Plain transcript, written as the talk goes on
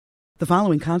The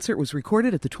following concert was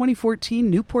recorded at the 2014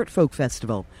 Newport Folk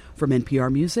Festival. From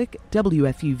NPR Music,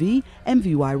 WFUV,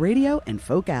 MVY Radio, and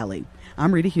Folk Alley.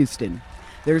 I'm Rita Houston.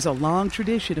 There's a long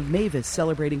tradition of Mavis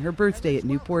celebrating her birthday at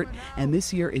Newport, and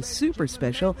this year is super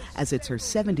special as it's her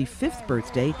 75th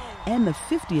birthday and the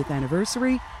 50th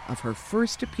anniversary of her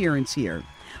first appearance here.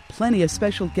 Plenty of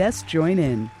special guests join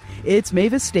in. It's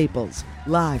Mavis Staples,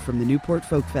 live from the Newport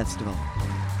Folk Festival.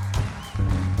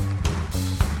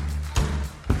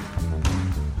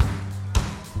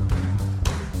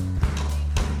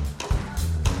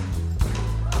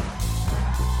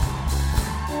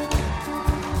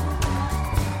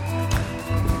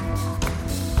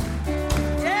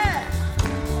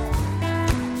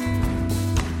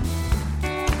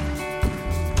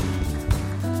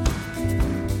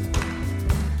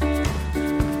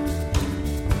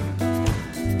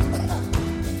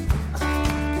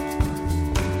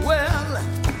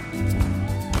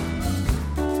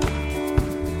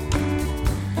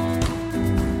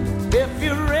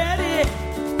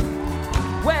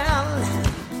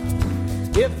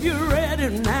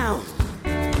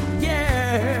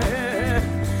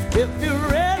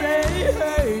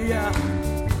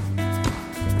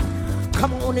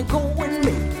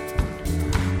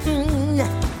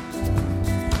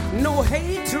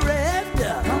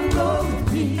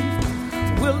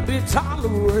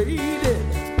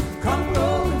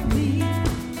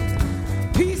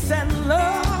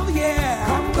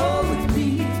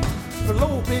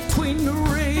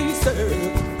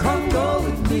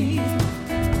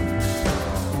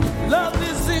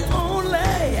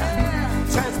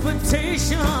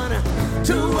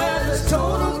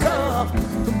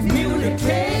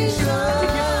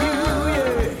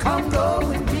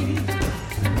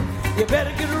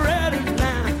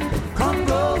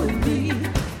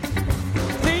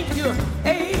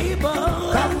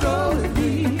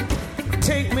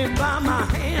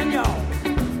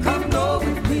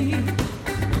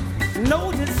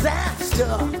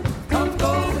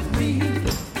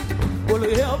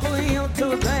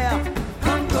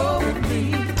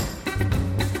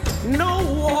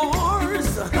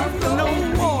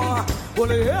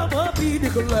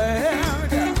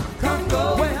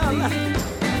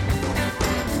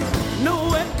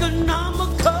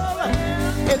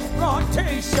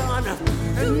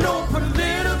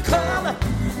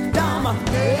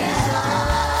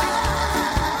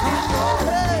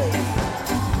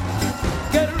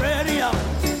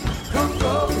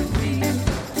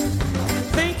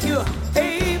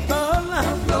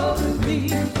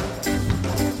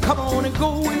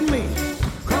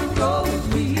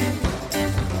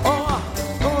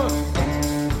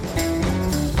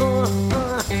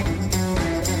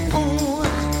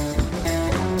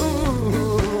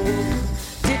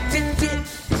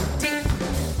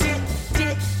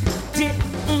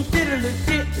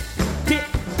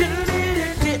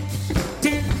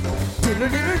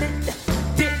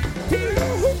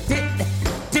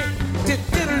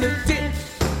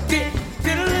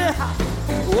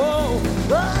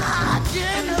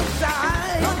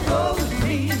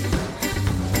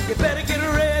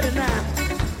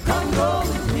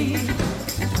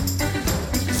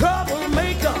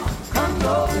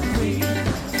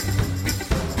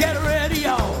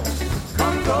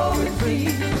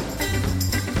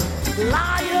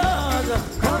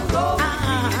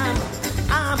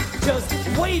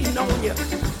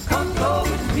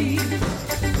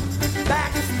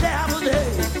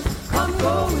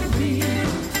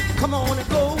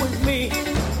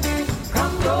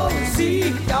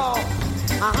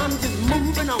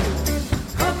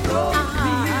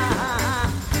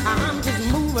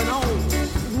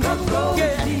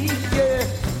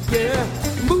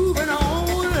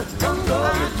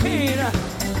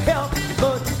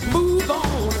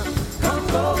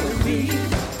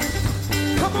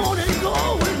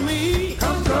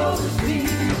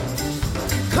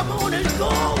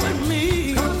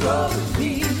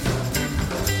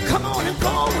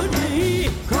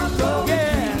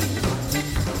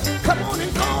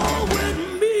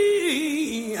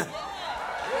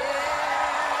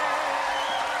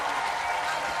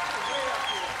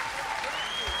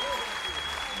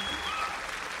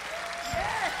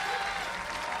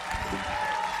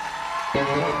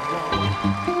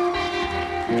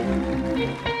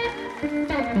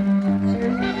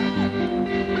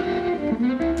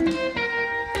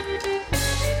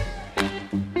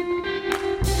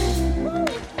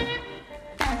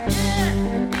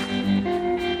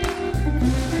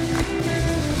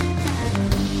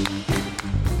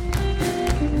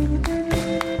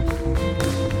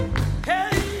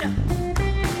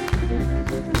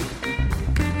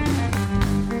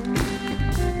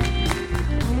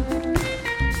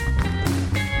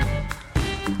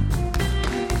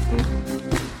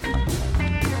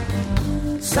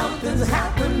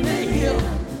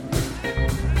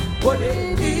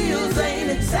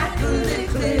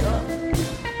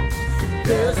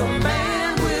 There's a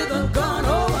man with a gun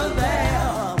over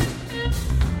there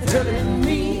telling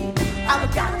me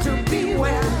I've got to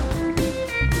beware.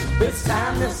 It's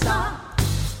time to stop.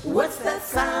 What's that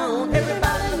sound?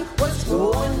 Everybody look what's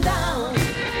going down.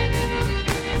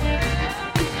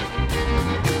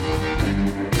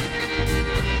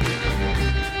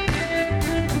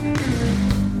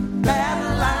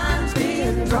 Battle lines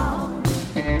being drawn.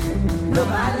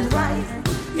 Nobody's right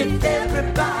if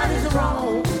everybody's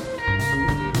wrong.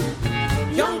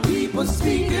 Young people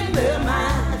speaking their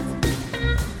minds,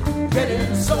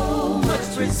 getting so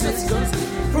much resistance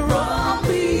from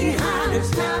behind.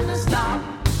 It's time to stop.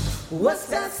 What's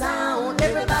that sound?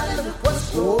 Everybody look what's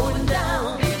going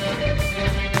down.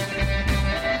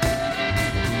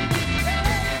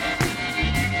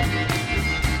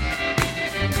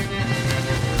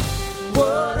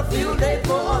 What a field day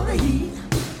for the heat.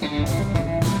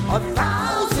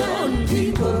 1,000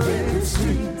 people in the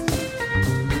streets,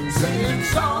 singing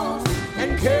songs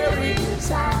and carrying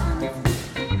signs,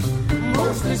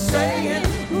 mostly saying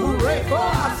hooray for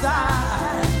our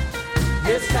side.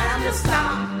 It's time to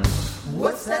stop.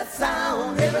 What's that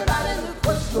sound? Everybody look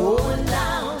what's going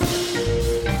down.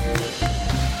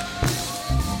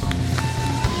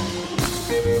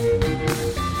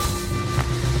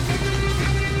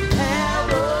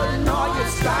 Heaven, all your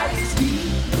stripes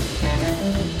deep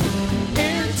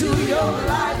into your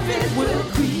life, it will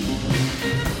creep.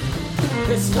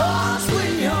 It starts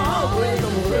when you're with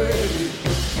ready.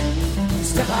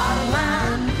 Step out of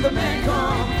line, the man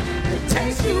comes and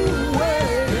takes you away.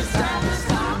 It's time to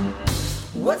stop.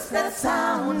 What's that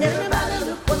sound? Everybody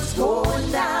look what's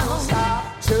going down.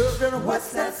 Stop. Children,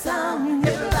 what's that sound?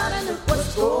 Everybody look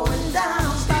what's going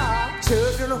down. Stop.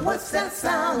 Children, what's that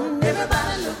sound?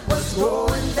 Everybody look what's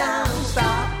going down.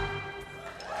 Stop.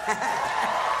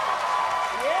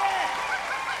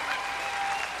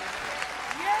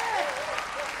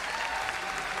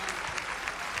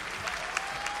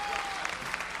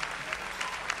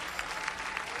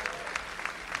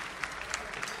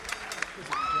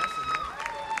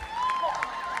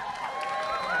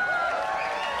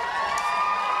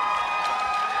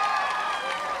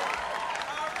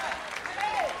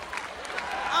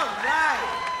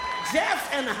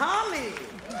 Jeff and Holly,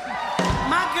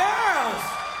 my girls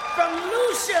from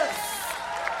Lucius.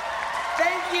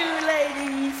 Thank you,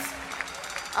 ladies.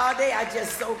 Oh, they are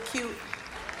just so cute.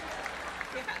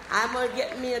 I'm gonna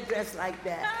get me a dress like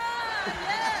that.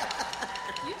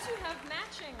 Yeah. You two have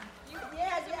matching. Yeah.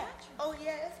 Matching. Oh,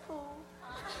 yeah, it's cool.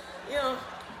 You know,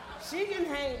 she can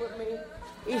hang with me.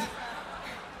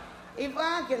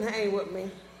 Yvonne can hang with me.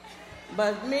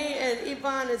 But me and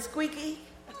Yvonne and Squeaky,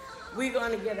 we're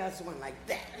going to get us one like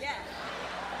that. Yeah.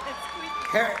 It's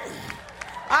Squeaky. Her.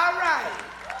 All right.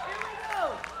 Here we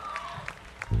go.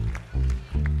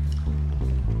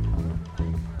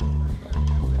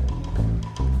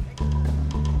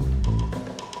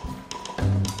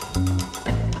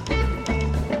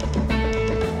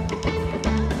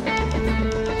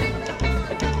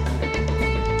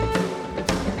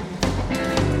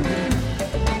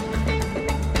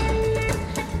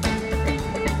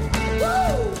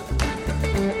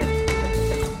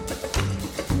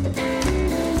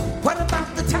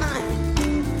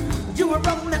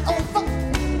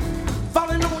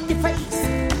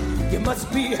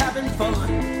 Must be having fun.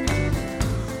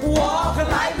 Walk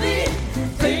lightly,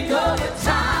 think of the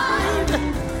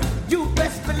time. You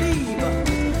best believe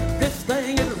this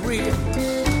thing is real.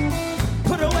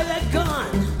 Put away that gun.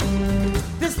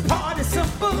 This part is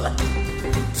simple.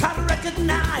 Try to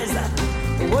recognize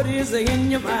what is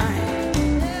in your mind.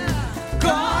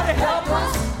 God help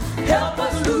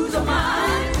us lose our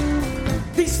mind.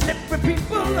 These slippery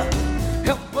people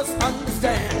help us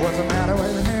understand. What's the matter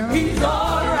with him? He's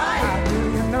all right.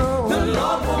 The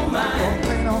Lord won't mind.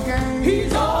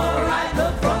 He's all right.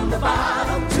 Look from the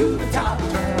bottom to the top.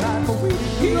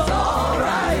 He's all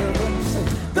right.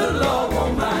 The Lord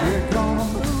won't mind.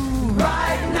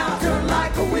 Right now, turn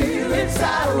like a wheel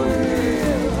inside a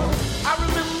wheel. I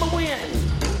remember when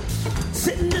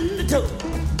sitting in the tub,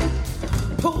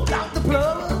 pulled out the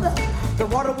plug. The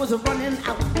water was running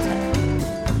out.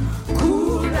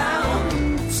 Cool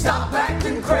down. Stop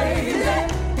acting crazy.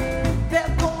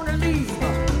 They're gonna leave,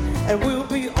 and we'll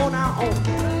be on our own.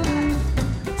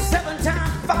 7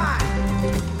 times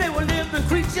 5, they were living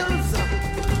creatures.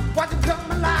 Watch them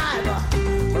come alive,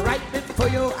 right before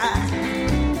your eyes.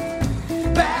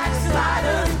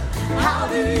 Backsliders, how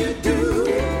do you do?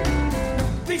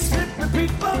 These slippery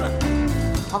people,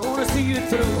 I wanna see you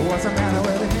through. What's the matter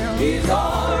with him? He's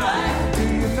alright. Do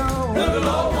you know? The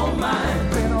Lord won't mind.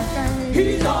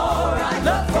 He's alright.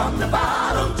 Look from the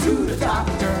bottom to the top.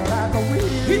 Turn like a wheel.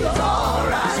 He's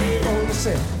alright.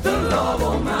 The Lord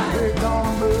Almighty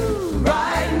gonna move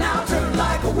right now, turn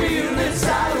like a wheel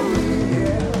inside a wheel.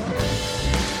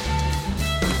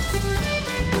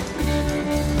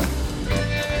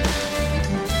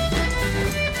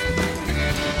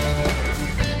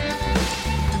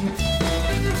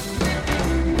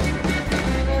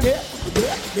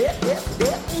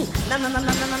 Na na na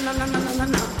na na na na na na na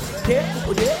na.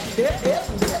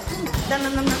 Na na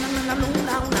na na na na na na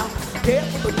na.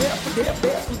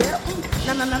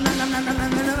 Na na na na na na na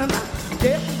na na na.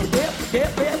 He's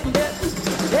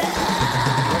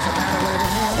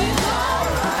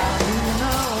alright.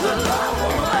 The Lord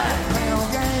will win.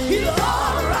 He's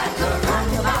alright. Turn from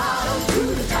the bottom to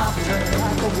the top.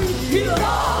 He's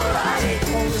alright.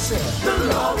 The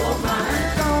Lord will win.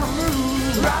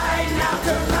 Right now,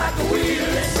 turn like a wheel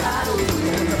inside a wheel.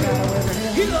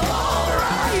 He's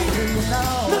alright.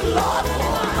 The Lord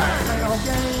will win.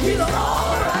 He's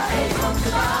alright. From the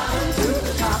bottom to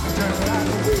the top.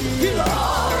 He's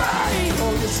alright.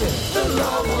 The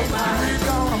Lord will win.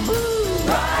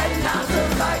 Right now,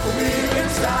 turn like a wheel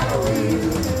inside a wheel.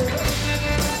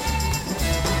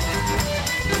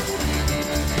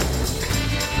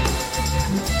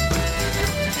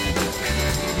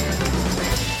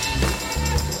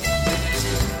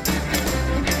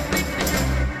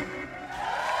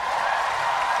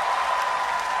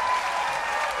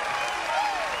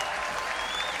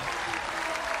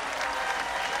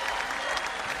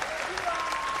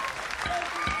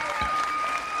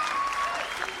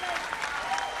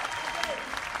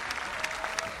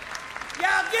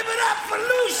 Give it up for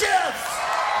Lucius!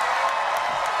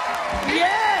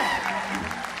 Yeah!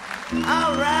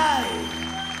 All right.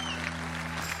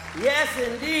 Yes,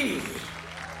 indeed.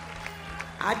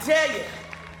 I tell you.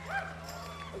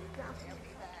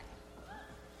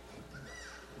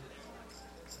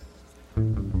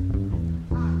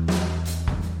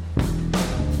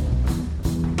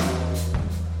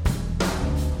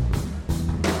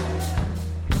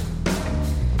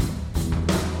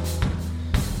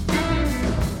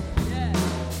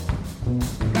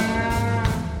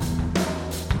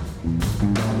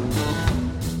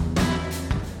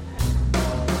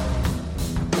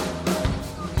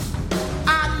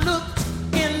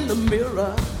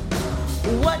 Mirror,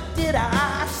 what did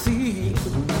I see?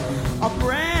 A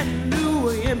brand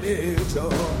new image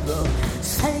of the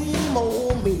same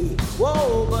old me.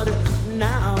 Whoa, but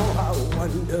now I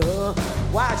wonder,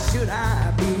 why should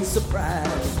I be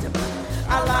surprised?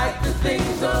 I like the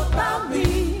things about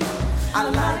me. I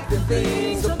like the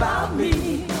things about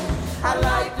me. I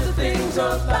like the things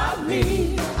about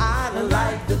me. I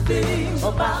like the things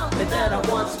about me that I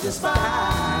once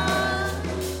despised.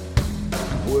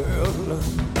 Well,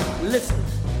 listen,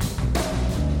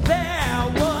 there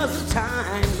was a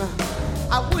time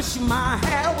I wish my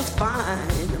hair was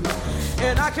fine,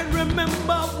 and I can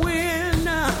remember when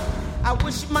I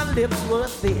wish my lips were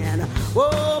thin.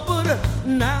 Oh, but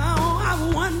now I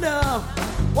wonder,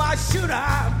 why should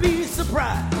I be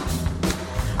surprised?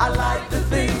 I like the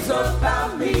things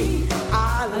about me.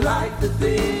 I like the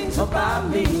things about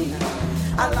me.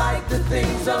 I like the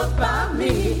things about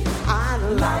me. I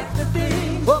like the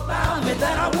things about me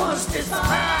that I once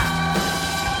despised.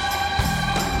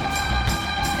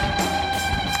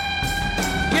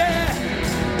 Yeah.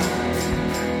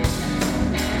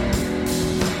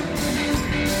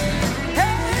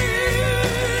 Hey,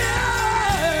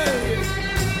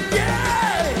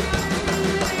 yeah.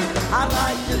 I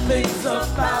like the things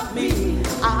about me.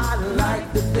 I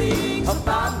like the things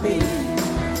about me.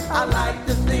 I like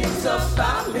the things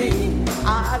about me.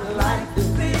 I like the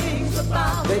things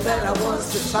about me that I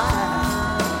once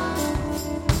despised.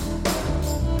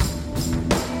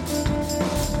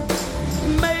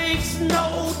 Makes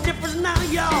no difference now,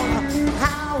 y'all,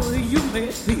 how you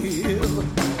may feel.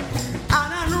 I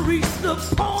done reached the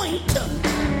point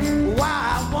why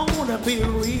I wanna be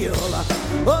real.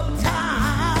 I'm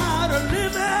tired of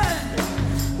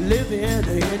living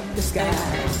in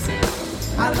disguise.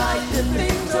 I like the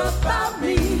things about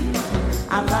me.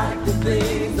 I like the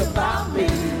things about me.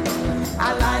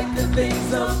 I like the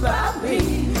things about me.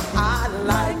 I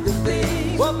like the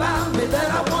things about me that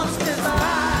I once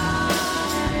despised.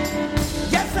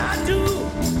 Yes, I do.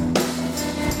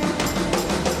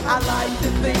 I like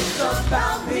the things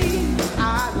about me. I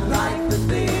like the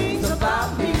things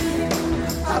about me.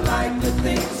 I like the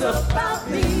things about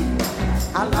me.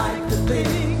 I like the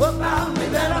things about me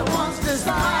that I once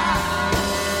despised.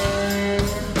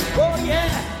 Oh, yeah.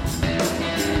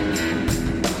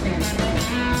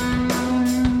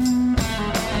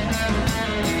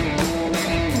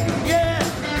 Yeah.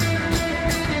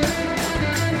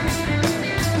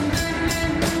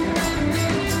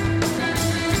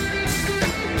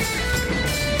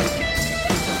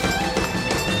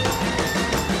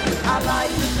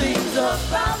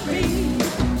 about me.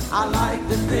 I like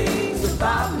the things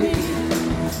about me.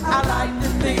 I like the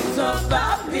things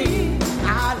about me.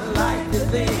 I like the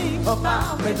things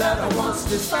about me that I once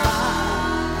despised.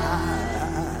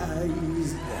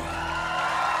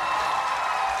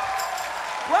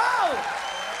 Whoa!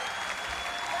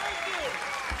 Thank you.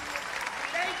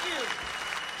 Thank you.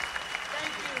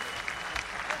 Thank you.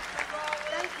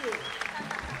 Thank you.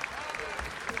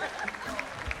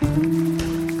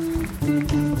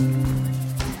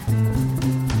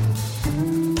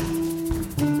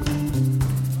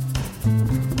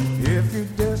 If you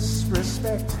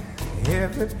disrespect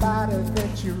everybody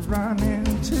that you run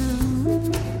into,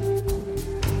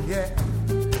 yeah,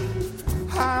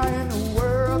 how in the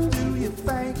world do you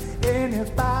think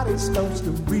anybody's supposed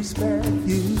to respect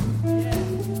you?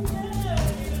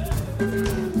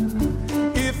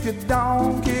 If you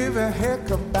don't give a heck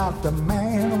about the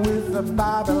man with the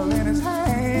Bible in his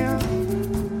hand,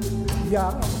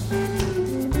 y'all,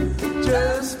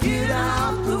 just get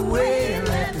out the way and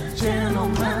let the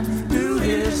gentleman do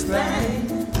his thing.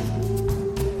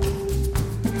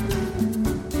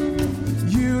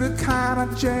 You the kind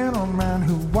of gentleman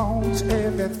who wants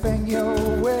everything your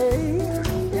way.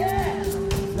 Yeah.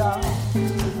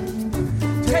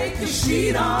 Take the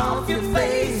sheet off your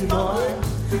face, boy.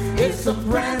 It's a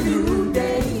brand new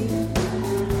day.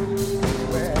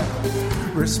 Well,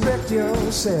 respect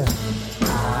yourself.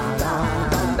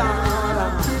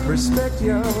 Respect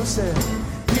yourself.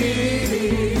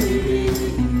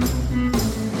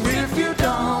 If you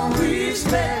don't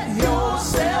respect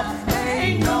yourself,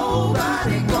 ain't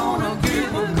nobody gonna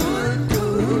give a good.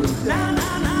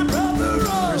 Nah,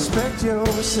 brother. Respect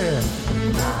yourself.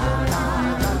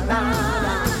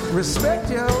 Respect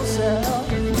yourself.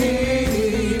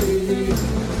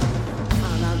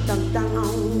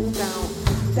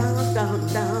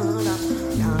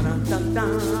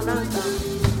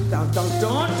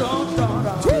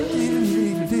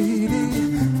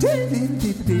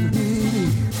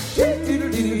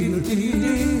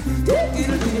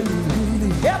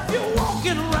 If you're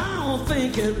walking around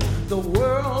thinking the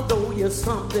world owe you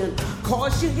something,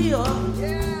 cause you're here,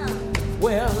 yeah.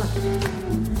 Well,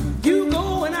 you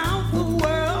going out the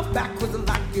world backwards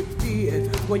like you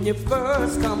did when you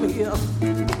first come here.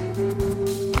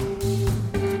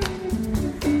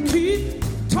 Keep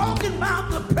talking about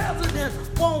the president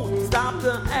won't stop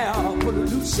the air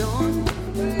pollution.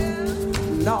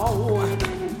 No.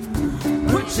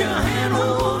 Put your hand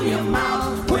on your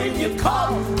mouth when you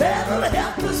call, that'll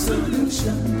help the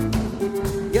solution.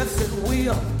 Yes, it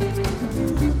will.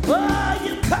 But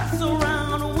you cuss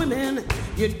around women,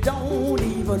 you don't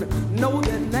even know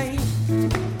their name.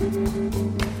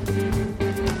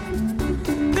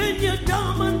 Then you're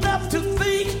dumb enough to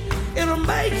think it'll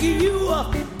make you a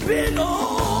big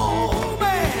old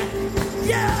man.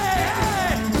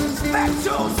 Yeah, respect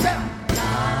yourself.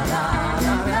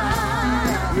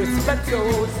 Respect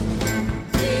yourself.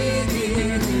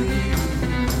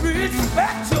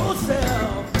 Respect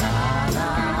yourself.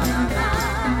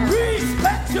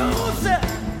 Respect yourself.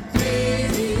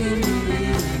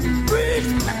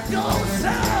 Respect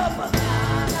yourself.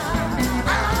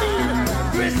 I mean,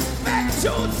 respect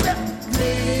yourself.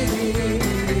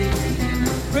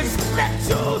 Respect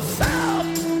yourself.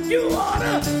 You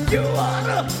oughta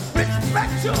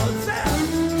respect yourself.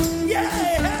 Yeah,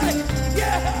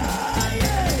 yeah.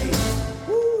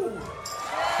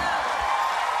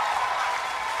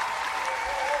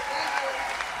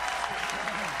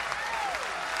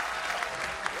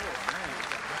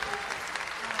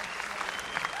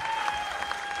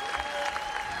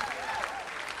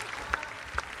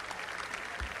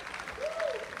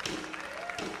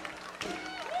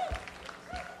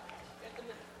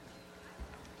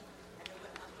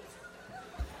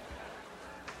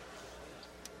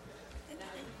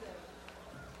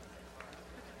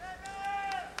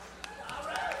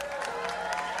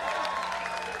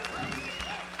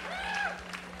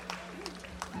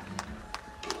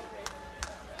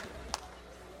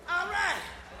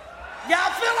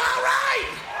 Y'all feel all right?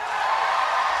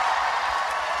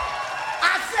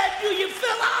 I said, do you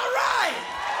feel all right?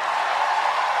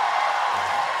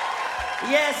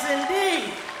 Yes,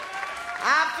 indeed.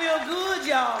 I feel good,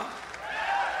 y'all.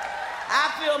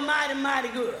 I feel mighty, mighty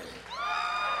good.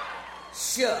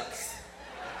 Shucks.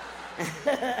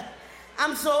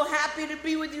 I'm so happy to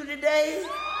be with you today.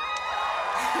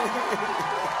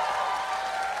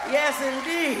 Yes,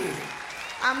 indeed.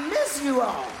 I miss you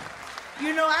all.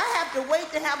 You know, I have to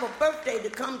wait to have a birthday to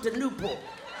come to Newport.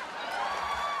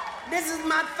 This is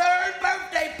my third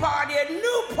birthday party at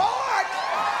Newport.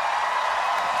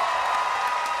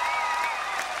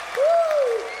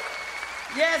 Woo!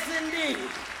 Yes, indeed.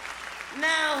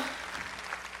 Now,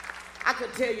 I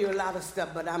could tell you a lot of stuff,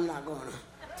 but I'm not going to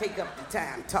take up the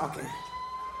time talking.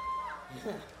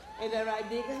 Ain't that right,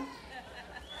 Deacon?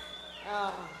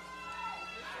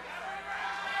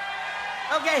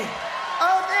 Okay.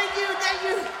 Oh, thank you.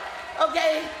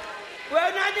 Okay.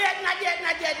 Well, not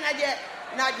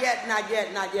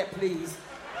yet, please.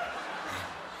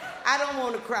 I don't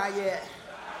want to cry yet.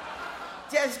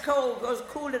 Just cold, goes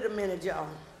cool it a minute, y'all.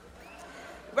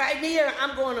 Right here,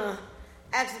 I'm going to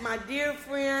ask my dear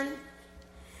friend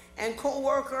and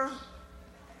co-worker,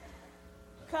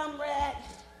 comrade,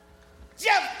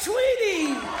 Jeff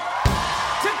Tweedy,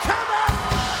 to come up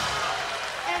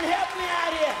and help me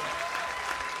out here.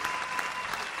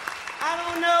 I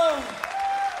don't know.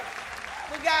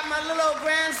 We got my little old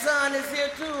grandson is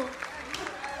here too.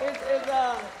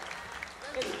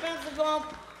 Is Spencer going to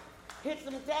hit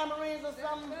some tamarines or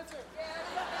something?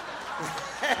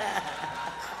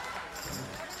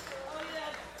 Oh,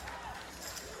 yeah.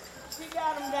 She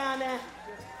got him down there.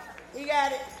 He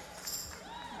got it.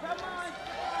 Come on.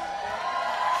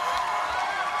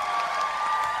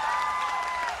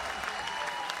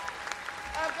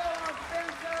 Go on,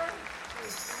 Spencer.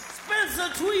 Spencer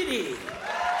Tweedy.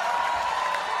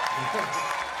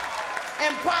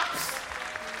 And Pops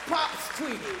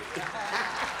Tweedy.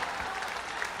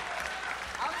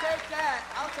 I'll take that.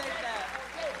 Okay.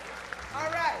 All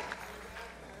right.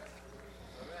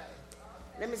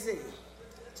 Let me see.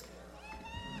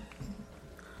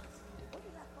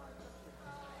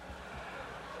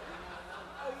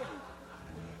 Oh, yeah.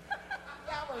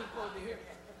 Yeah, I wasn't supposed to hear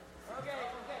that. Okay.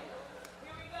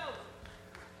 Here we go.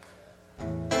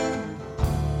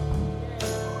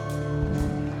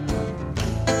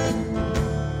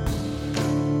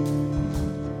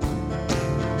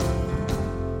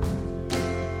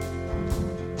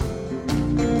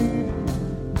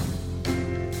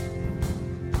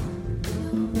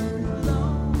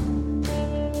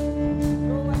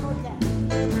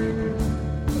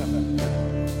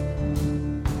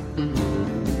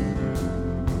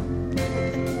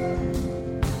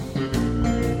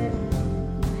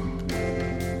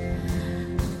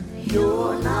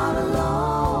 You're not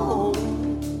alone.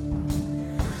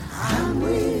 I'm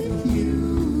with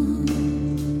you.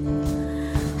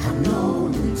 I'm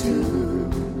lonely too.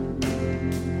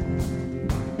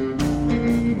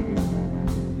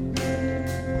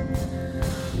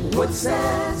 What's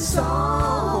that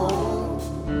song?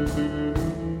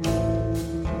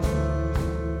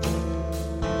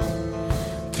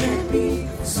 Can't be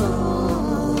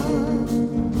sung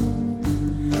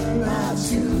about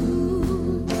you.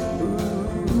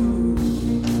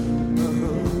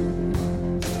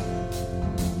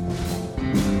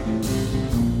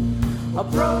 A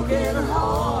broken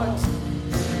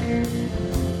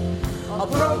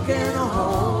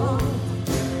heart,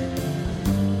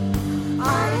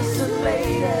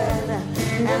 isolated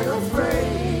and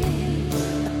afraid.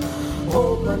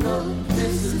 Open up,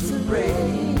 this is the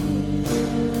rain.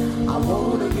 I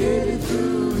wanna get it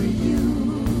through to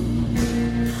you.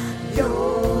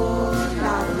 You're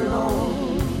not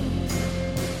alone.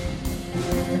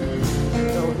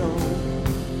 No.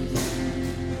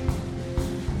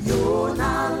 You're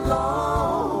not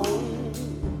alone.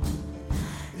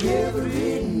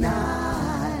 Every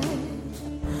night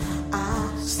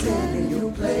I stand in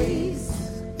your place.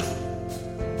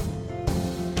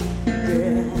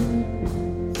 Yeah.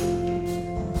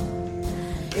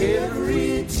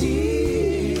 Every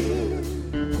tear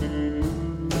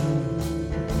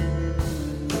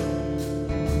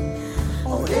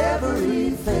on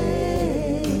every face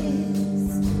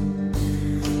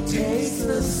tastes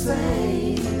the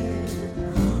same.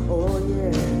 Oh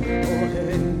yeah, oh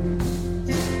hey.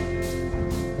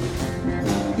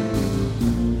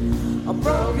 A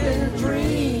broken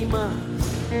dream, a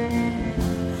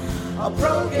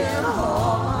broken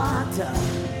heart,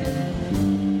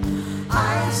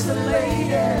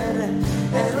 isolated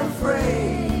and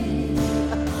afraid.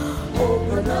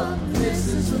 Open up, this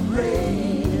is the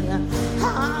rain. I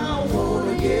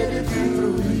wanna get it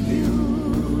through to you.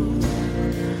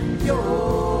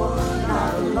 You're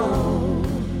not alone.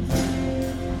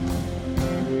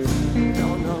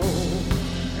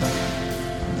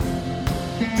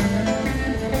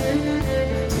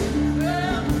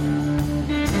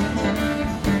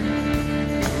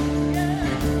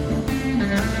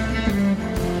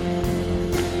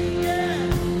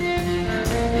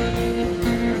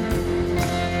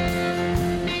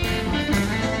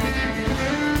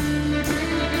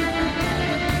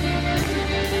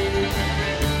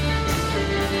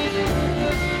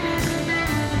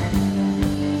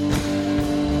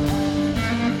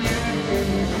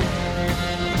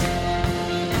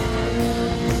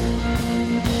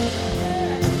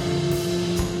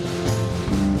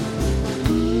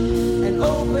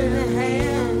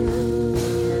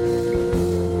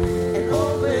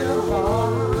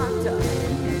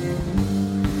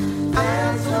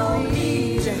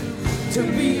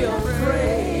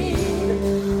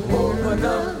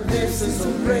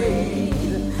 afraid.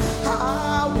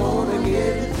 I wanna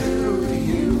get through to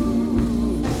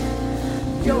you.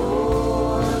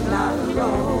 You're not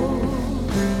alone.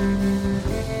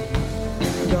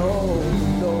 No,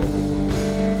 no.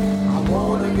 I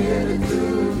wanna get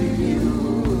through to you.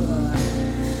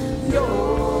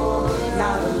 You're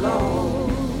not alone.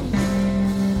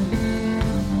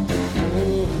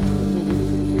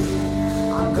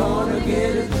 I'm gonna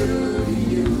get it through to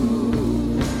you.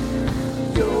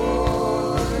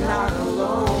 You're not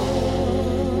alone.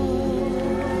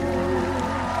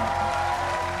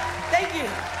 Thank you.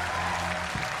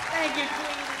 Thank you,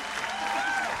 Queen.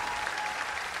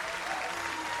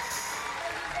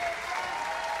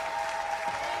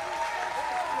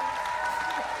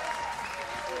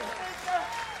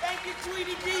 Thank you,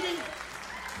 Tweety Dee.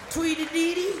 Tweety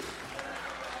Dee.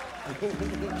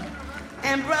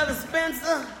 And Brother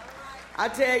Spencer, I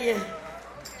tell you,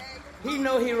 he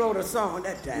know he wrote a song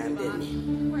that time, didn't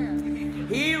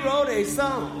he? He wrote a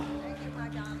song.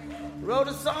 Wrote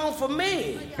a song for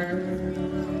me.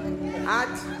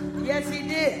 Yes, he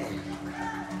did.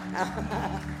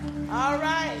 All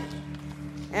right.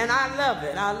 And I love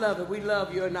it. I love it. We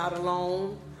love You're Not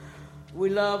Alone. We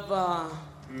love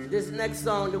this next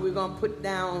song that we're going to put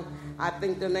down. I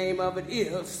think the name of it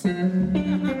is...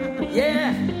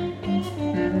 Yeah.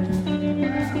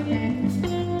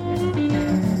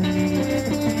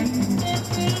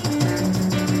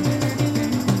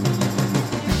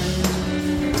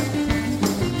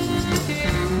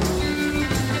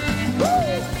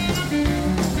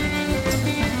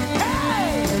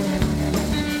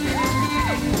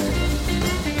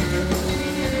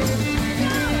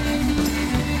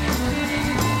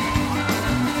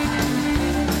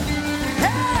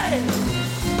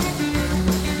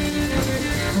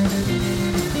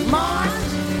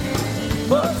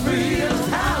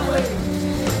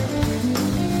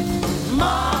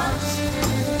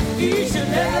 Each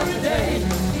and every day,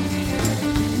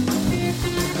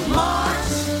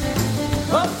 march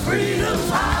up freedom's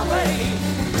highway.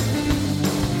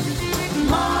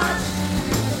 March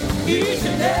each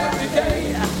and every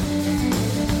day.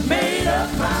 Made up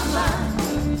my mind,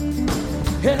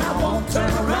 and I won't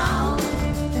turn around.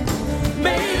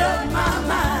 Made up my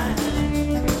mind,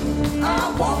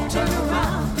 I won't turn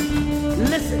around.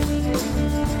 Listen,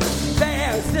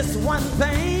 there's this one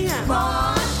thing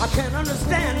I can't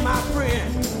understand, my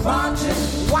friend. Marching.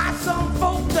 Why some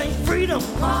folks think freedom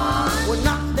was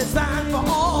not designed for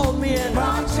all men.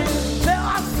 Marching. There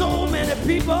are so many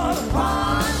people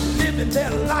living their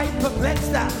life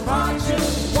perplexed out. Marching.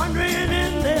 Wondering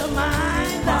in their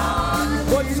mind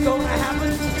what's gonna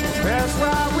happen. That's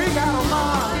why we gotta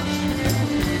march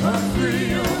A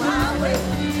freedom highway.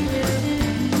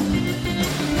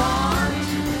 March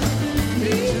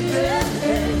each and every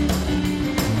day.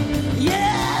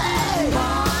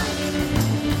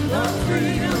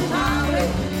 Freedom highway.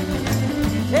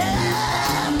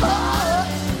 Yeah, boy.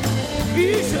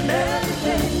 Each and every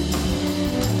day.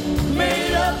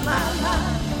 Made up my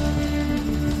mind,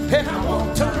 and I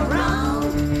won't turn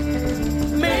around.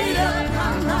 Made up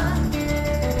my mind,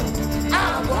 I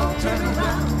won't turn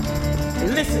around.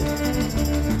 Listen,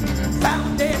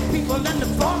 found dead people in the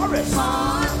forest.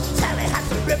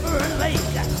 Tallahatchie River and Lake.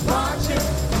 Marching.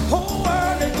 Whole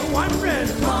world is wondering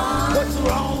what's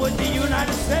wrong with the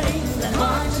United States.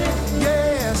 Marching.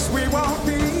 Yes, we want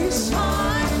peace.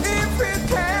 If it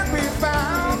can be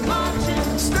found,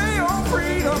 stay on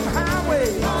Freedom Highway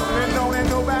and don't let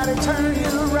nobody turn you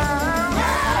around.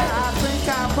 I think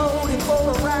I'm voting for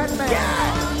the right man.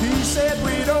 He said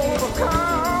we'd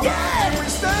overcome. If we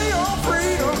stay on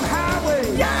Freedom Highway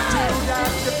till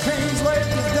Dr. King's work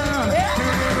is done.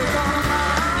 We're gonna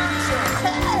march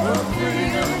on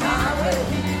Freedom Highway.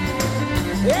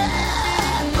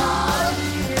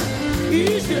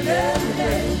 Each and every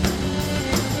day.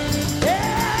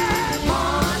 Yeah,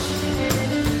 march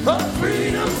up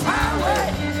freedom's highway.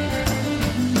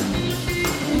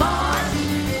 March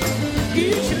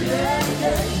each and every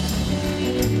day.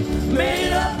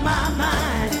 Made up my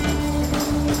mind,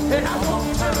 and I won't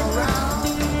turn around.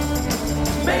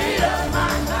 Made up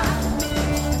my mind,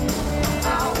 I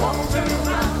won't turn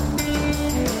around.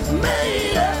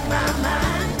 Made up my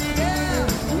mind,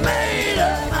 made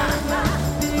up my mind.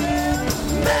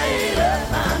 Made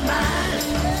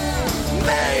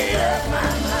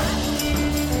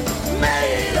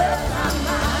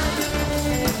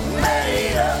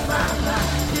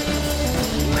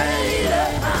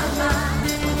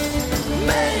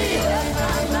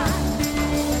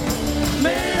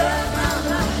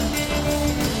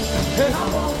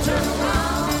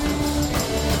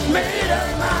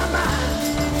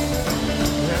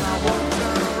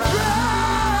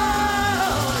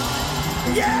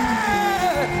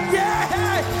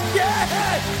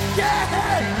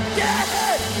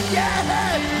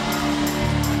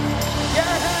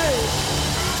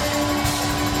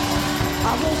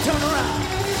I won't turn around.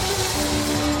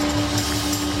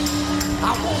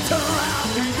 I won't turn around.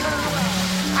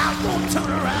 I won't turn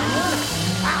around.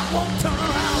 I won't turn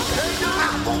around. I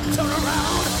won't turn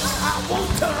around. I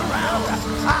won't turn around. I won't turn around.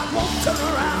 I won't turn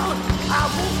around. I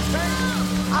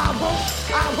won't. I won't.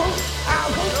 I won't.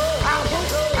 I won't. I won't.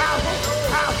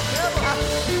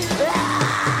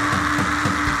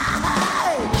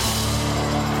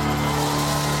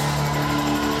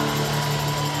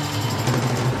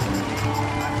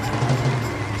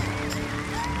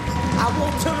 I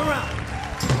won't turn around.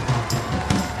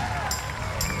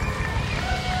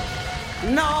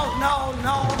 No, no,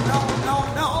 no, no,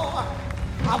 no, no.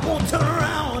 I won't turn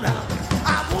around.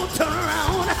 I won't turn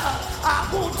around. I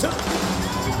won't turn.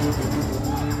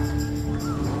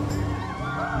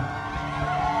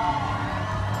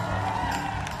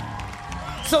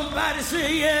 Somebody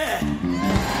say yeah.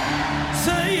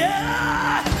 Say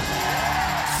yeah.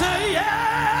 Say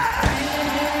yeah.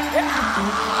 Yeah.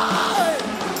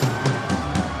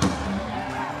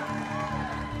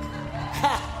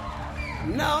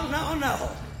 No, no, no.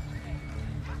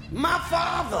 My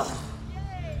father,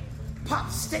 Pop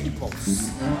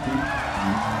Staples.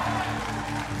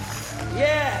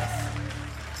 Yes.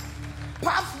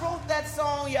 Pops wrote that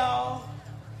song, y'all,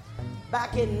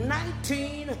 back in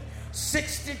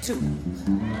 1962.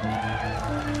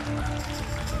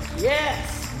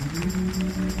 Yes.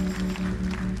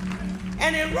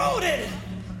 And he wrote it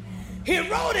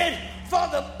for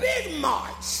the big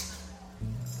march.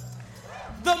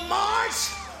 The march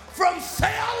from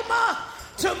Selma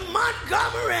to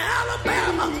Montgomery,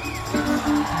 Alabama.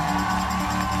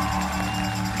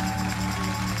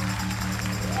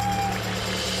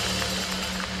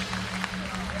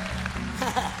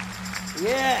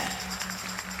 Yeah.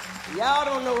 Y'all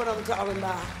don't know what I'm talking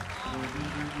about.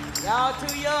 Y'all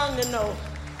too young to know.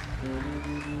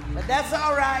 But that's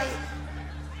all right.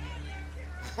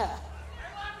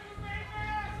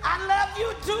 I love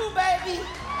you too, baby.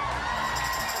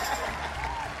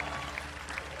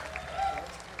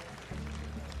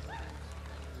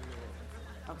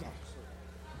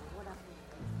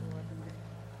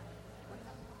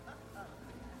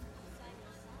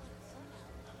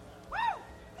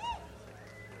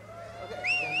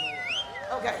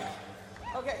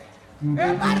 Okay.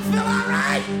 Everybody feel all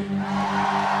right?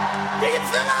 Do you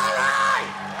feel all right?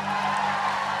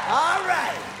 All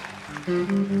right.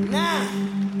 Now,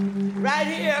 right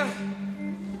here,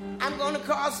 I'm going to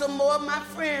call some more of my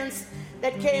friends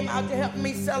that came out to help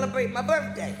me celebrate my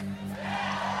birthday.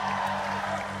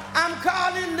 I'm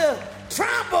calling the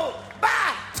Trampled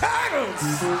by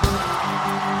Turtles.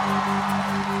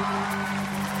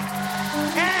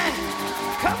 And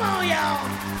come on, y'all.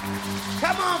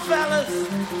 Come on, fellas.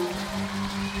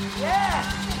 Yeah.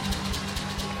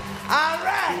 All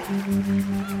right.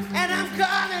 And I'm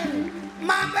calling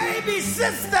my baby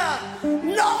sister,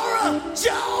 Nora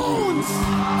Jones.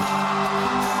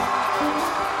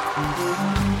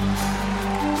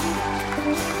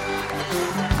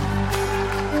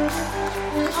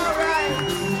 All right.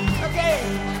 Okay.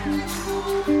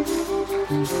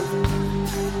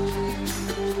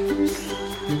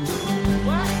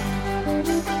 What?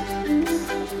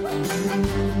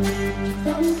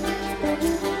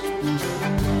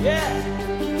 Yeah.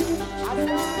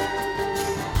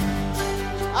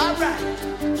 All right.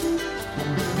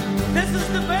 This is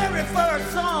the very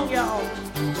first song, y'all.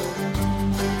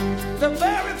 The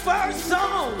very first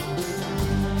song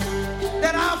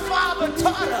that our father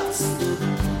taught us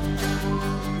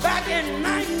back in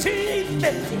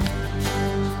 1950.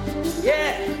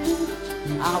 Yeah.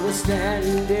 I was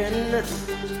standing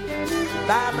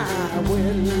by my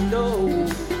window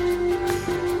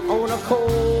on a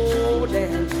cold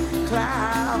and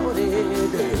cloudy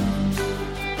day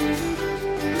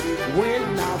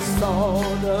when I saw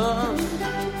the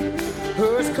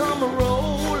hearse come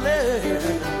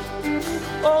rolling,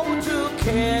 oh, to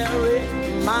carry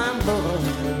my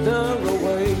mother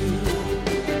away.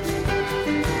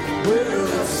 Will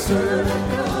the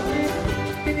circle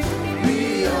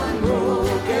be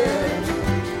unbroken?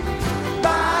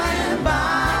 By and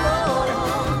by,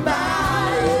 Lord,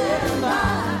 by and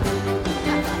by,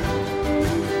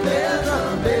 there's a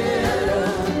better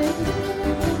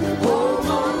home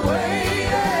on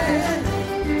waiting.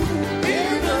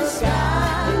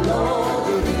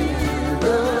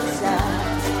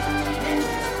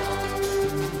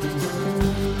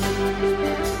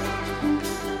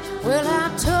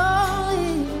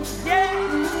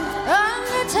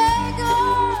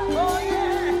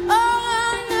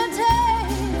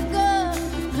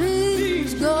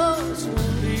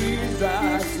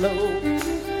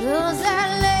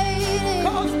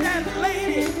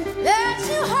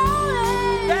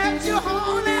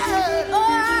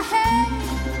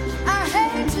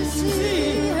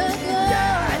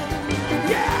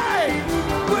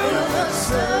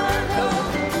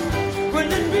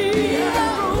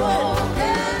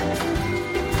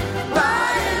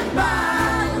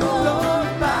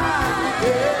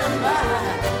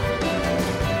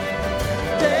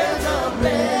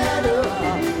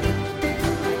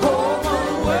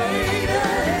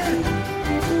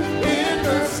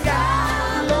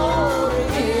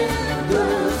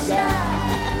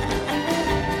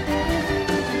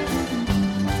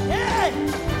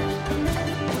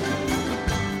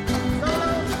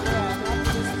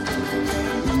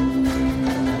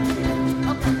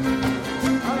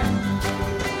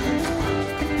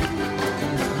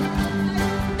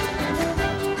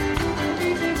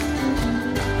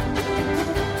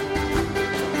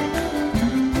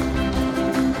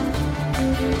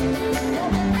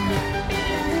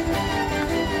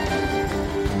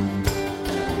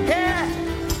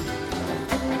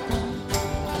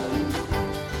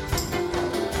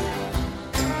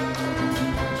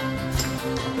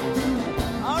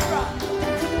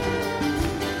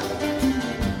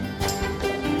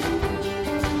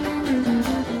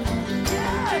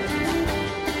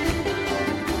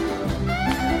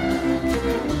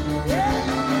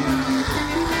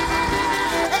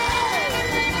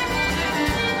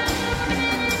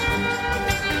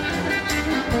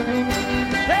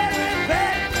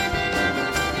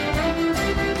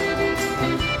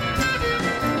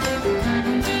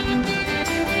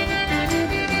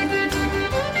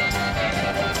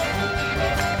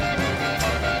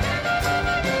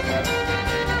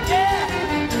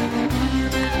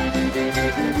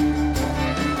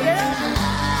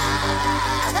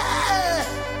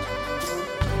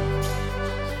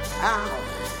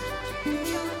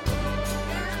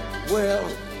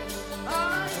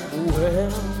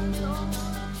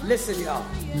 y'all.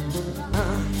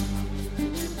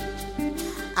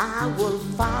 I will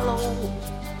follow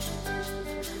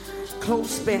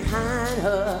close behind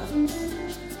her,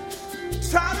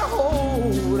 try to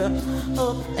hold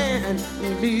up and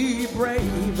be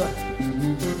brave,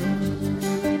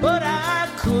 but I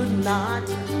could not.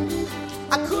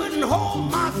 I couldn't hold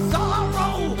my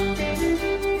sorrow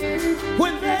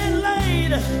when they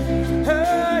laid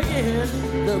her in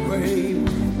the grave.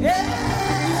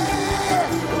 Yeah,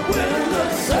 will the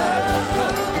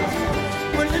circle,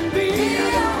 will it be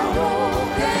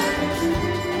broken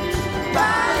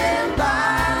by and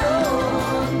by, oh,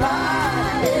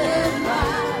 by and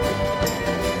by?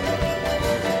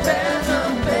 There's a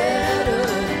better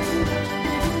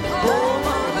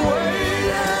woman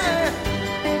waiting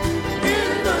in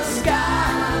the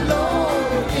sky,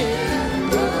 Lord, in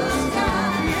the sky.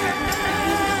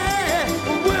 Yeah,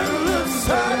 will the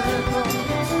circle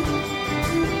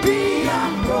be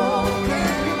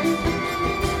unbroken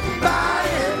by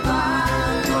and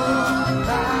by, Lord,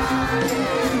 by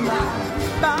and by,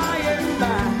 by and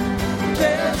by?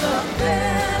 There's a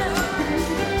better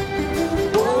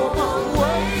woman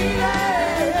waiting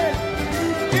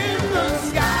in the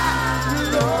sky,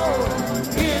 Lord,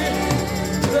 in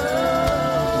the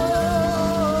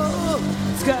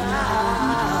sky.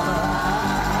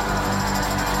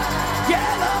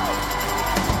 Yeah, Lord.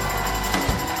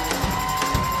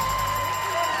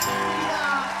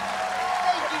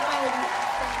 Thank you, baby.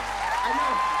 I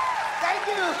know. Thank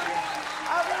you.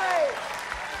 All right.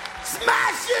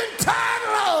 Smashing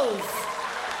Turtles.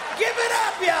 Give it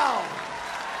up, y'all.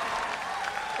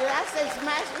 Did I say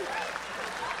smashing?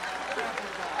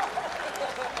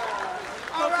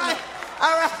 All right.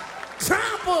 All right.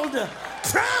 Trampled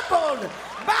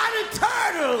by the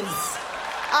Turtles.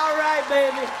 All right,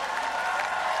 baby.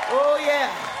 Oh,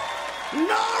 yeah.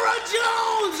 Nora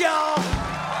Jones, y'all.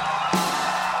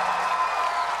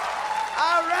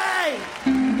 All right.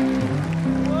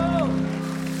 Whoa.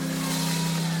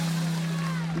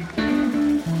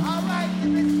 All right,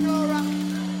 Miss Nora.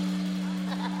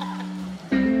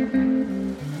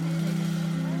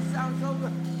 Sounds so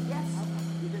good. Yes.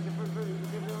 You did the first version.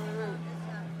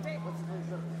 What's the first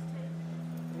version?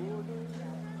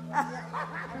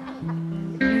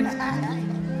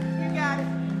 You got it.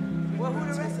 Well, who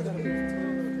the rest of them?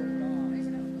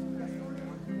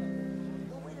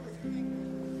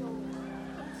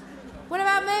 What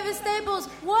about Mavis Staples?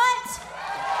 What?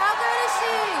 How good is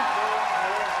she?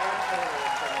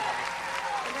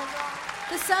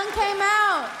 The sun came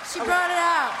out. She brought it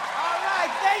out. All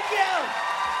right, thank you.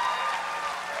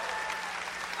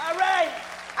 All right,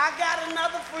 I got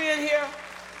another friend here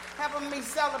helping me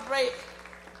celebrate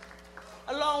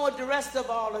along with the rest of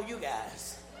all of you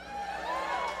guys.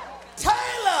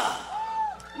 Taylor,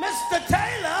 Mr.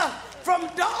 Taylor from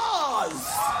Dawes.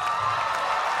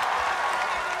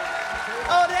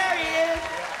 Oh, there he is.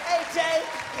 Hey, Tay.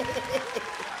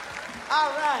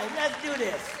 All right, let's do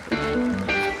this.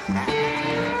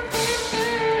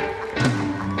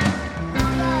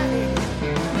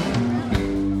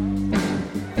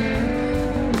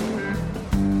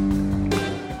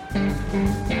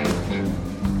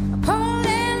 Paul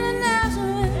and the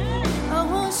Nazareth, I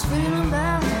was feeling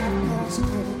bad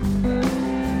yesterday.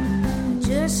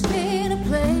 Just need a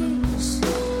place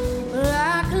where I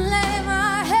can lay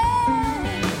my head.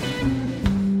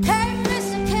 Hey,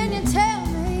 mister, can you tell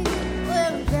me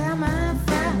where the damn I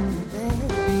found the bed?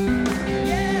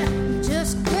 Yeah.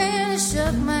 Just kinda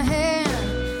shook my head.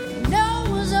 No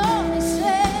was all he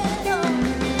said. Oh,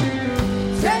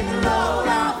 take a load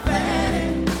off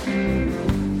Fanny.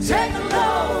 Take a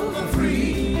load for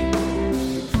free.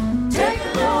 Take a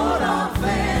load off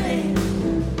Fanny.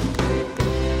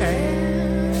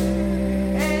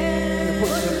 And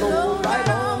put the load right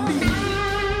on me.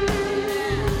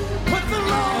 Put the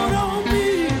load on me.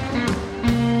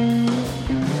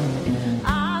 I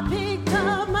picked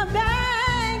up my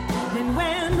bag and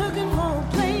went looking for a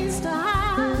place to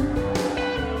hide.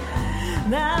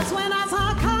 That's when I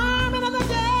saw Carmen and the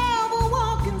devil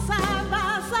walking side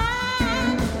by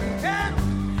side.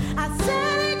 I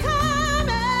said, hey,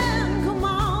 Carmen, come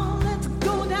on, let's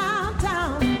go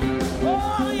downtown.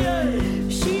 Oh, yeah.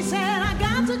 She said, I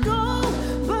got to go,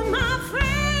 but my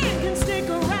friend can stick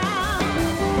around.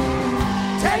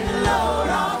 Take a load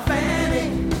off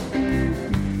Fanny.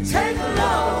 Take a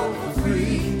load for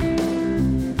free.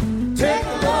 Take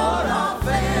a load off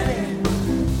Fanny.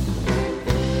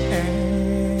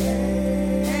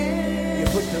 And you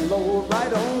put the load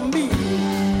right on me.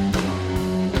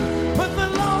 Put the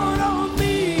load on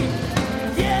me.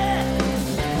 Yeah.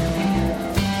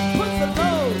 Put the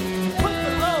load. Put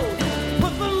the load.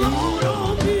 Put the load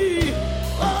on me.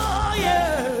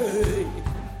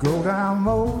 Go down,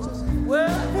 Moses.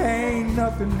 Ain't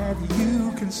nothing that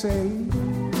you can say.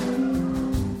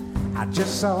 I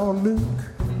just saw Luke,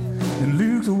 and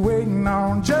Luke's waiting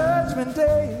on Judgment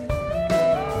Day.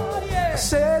 I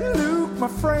said, Luke, my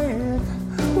friend,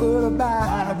 what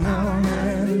about young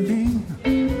Annie?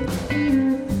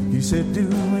 He said, do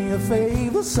me a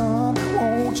favor, son,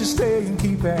 won't you stay and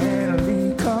keep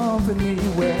Annie company?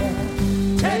 Well,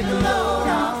 take a load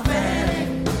off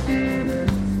Annie,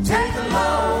 take a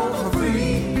load for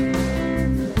free,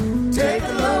 take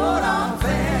a load off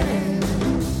Annie,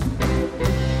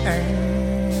 and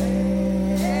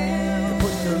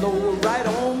put the load right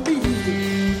on me.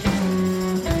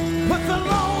 Put the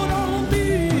load on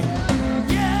me,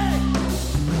 yeah.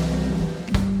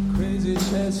 Crazy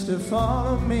Chester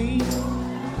followed me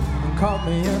and caught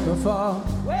me in the fall.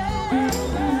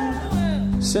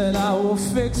 Said I will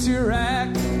fix your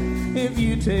act if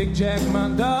you take Jack, my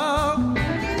dog.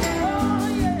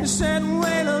 Said,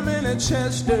 wait a minute,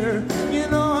 Chester, you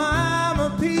know I'm a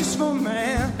peaceful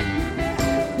man.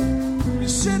 He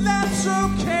said, that's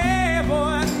okay,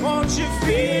 boy, won't you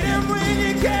feed him when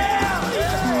you can?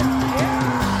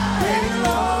 Take a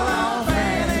load off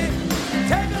Annie,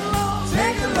 take a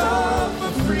load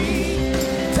for free.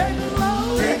 Take a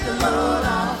load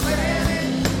off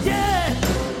Annie, yeah.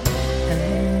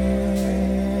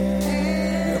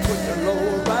 And put the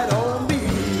load right on me.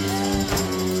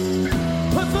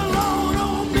 Put the load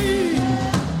on me.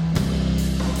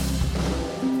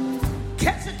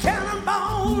 Catch a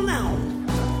cannonball now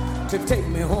to take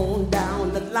me home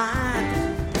down the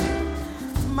line.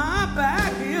 My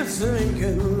back is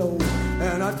sinking low,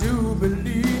 and I do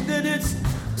believe that it's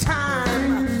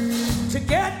time to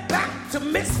get back to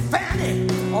Miss Fanny.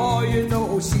 Oh, you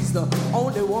know she's the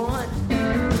only one.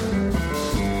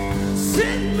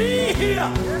 Send me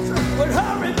here with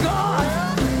her regard.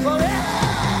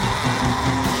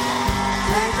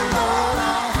 Take a load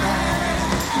off Fanny.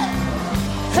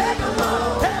 Take a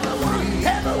load, everyone.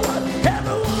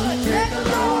 Take a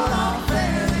load off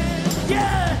Fanny.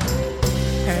 Yeah.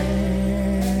 And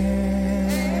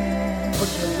put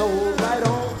the load right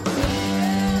on.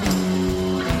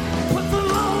 Put the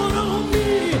load on me.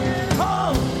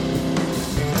 Oh.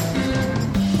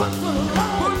 Put the load.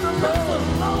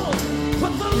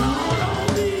 Put the load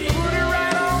on me. Put it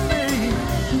right on me.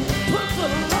 Put the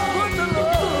load. Put the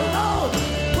load.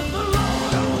 Put the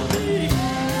load on me.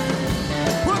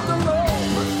 Put the load.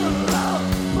 Put the load.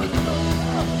 Put the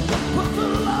load. Put the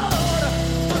load.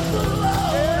 Put the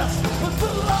load. Yes. Put the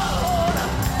load.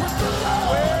 Put the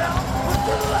load. Put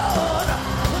the load. Put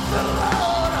the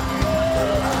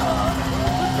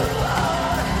load. Put the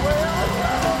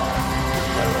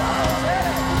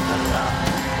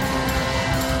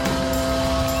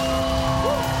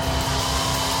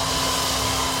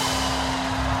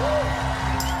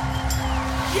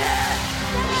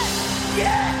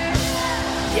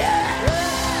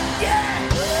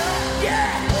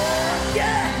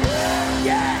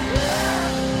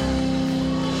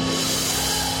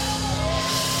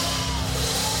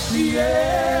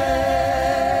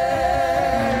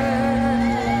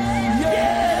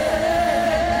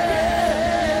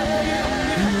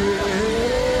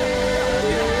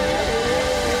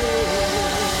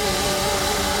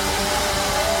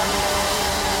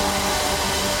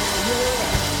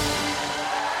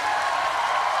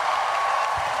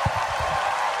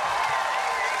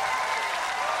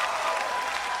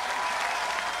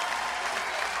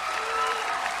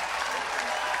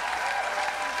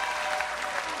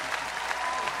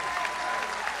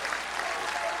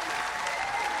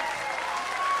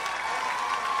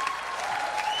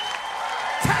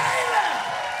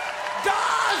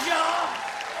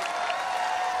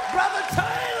Brother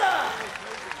Taylor,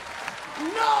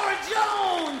 Nora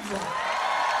Jones,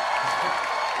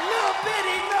 little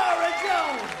bitty Nora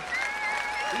Jones.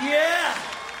 Yeah.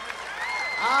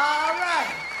 All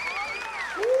right.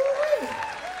 Woo-wee.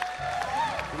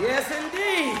 Yes,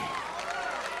 indeed.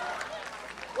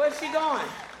 Where's she going?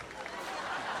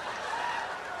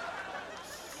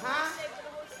 Huh?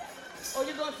 Oh,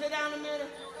 you gonna sit down a minute?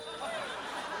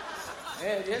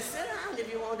 Yeah, just sit down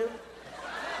if you want to.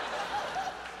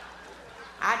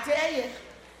 I tell you,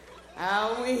 I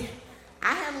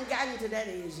haven't gotten to that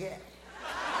age yet.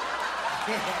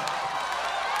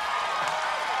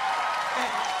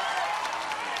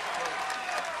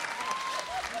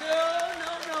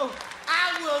 No.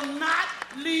 I will not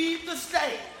leave the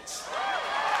stage.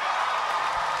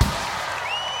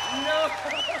 No.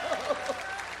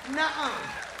 Nuh-uh.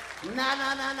 No.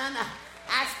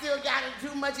 I still got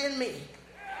too much in me.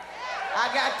 I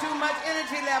got too much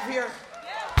energy left here.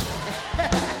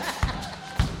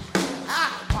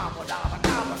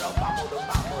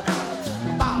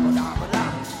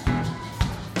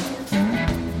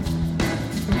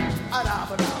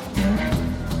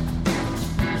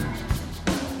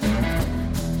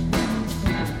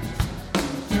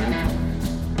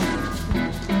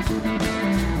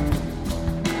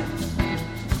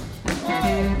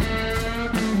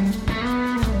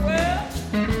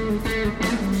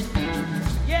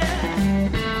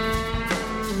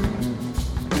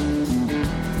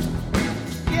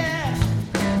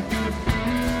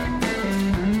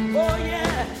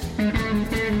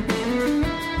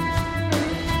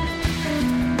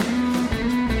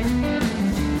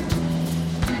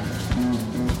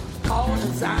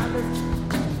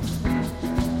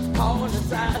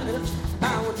 Silas,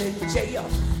 bound in jail,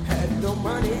 had no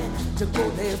money to go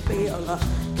their bail.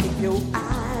 Keep your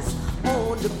eyes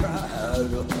on the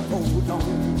prize. Hold on.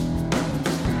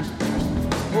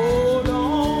 Hold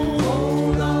on.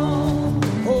 Hold on.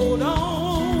 Hold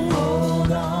on.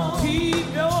 Hold on.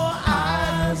 Keep your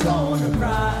eyes on the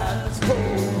prize.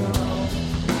 Hold on.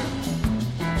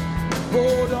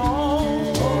 Hold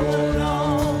on. Hold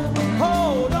on.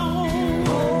 Hold on.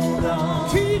 Hold on.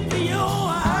 Keep your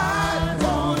eyes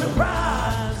on the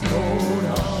prize. Hold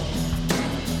on.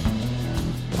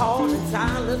 Paul and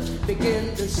Silas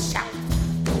begin to shout.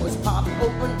 Doors pop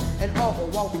open and all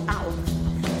walk out.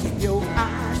 Keep your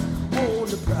eyes on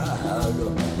the prize.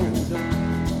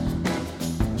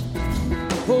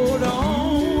 Hold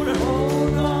on. Hold on.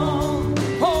 Hold on.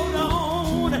 Hold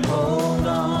on. Hold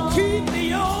on. Keep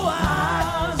your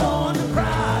eyes on the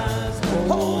prize.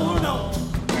 Hold on.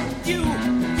 You,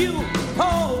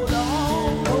 hold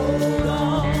on. Hold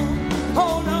on.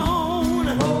 Hold on.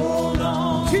 Hold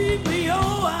on. Keep your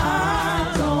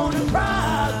eyes on the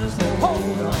prize.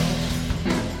 Hold on.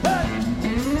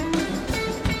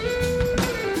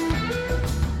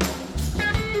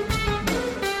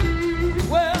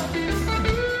 Well,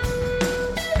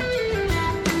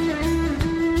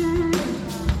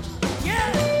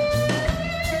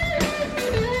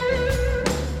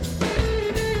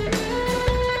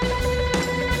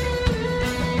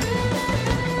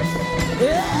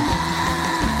 yeah.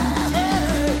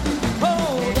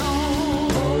 Hold on,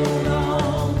 hold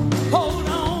on, hold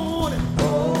on,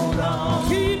 hold on.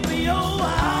 Keep your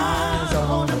eyes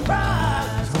on the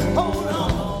prize. Hold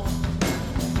on,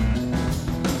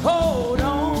 hold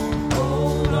on,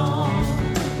 hold on,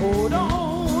 hold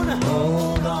on,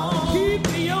 hold on. Keep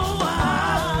your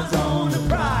eyes on the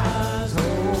prize.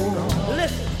 Hold on.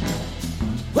 Listen,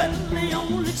 well, the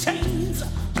only chains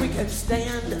we can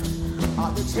stand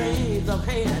are the chains of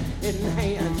hand in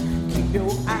hand. Keep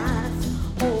your eyes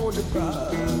on the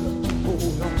prize.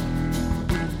 Hold on.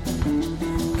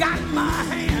 Got my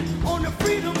hand on the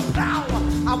freedom plow.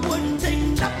 I wouldn't take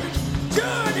nothing.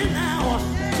 Journey now.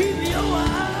 Keep your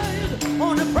eyes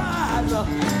on the prize.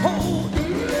 Hold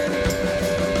on.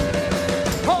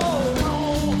 Hold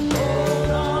on.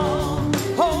 Hold on.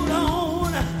 Hold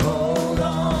on. Hold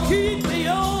on. Keep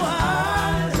your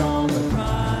eyes on the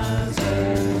prize.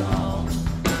 Hold on.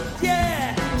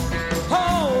 Yeah.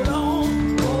 Hold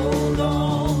on. Hold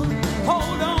on.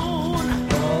 Hold on.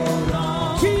 Hold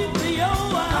on. Keep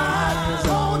your eyes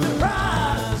on the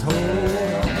prize. Hold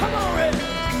on. Come on, Red.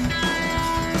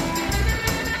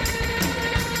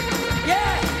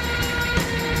 Yeah.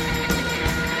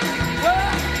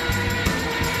 What?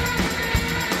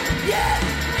 Yeah.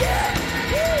 Yeah.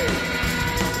 Woo.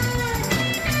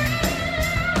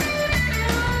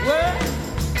 What?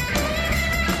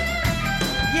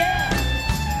 Yeah.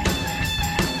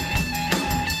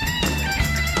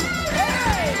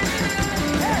 Hey.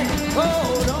 Hey.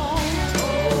 Hold on.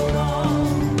 Hold on.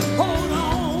 Hold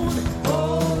on.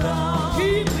 Hold on.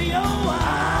 Keep your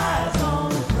eyes on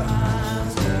the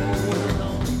prize. Hold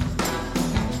on.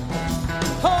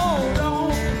 Hold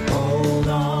on. Hold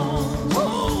on.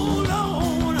 Hold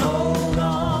on. Hold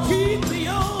on. Keep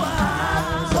your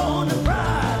eyes on the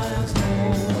prize.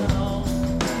 Hold on.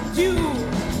 You.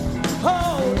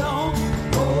 Hold on.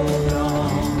 Hold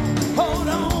on. Hold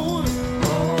on.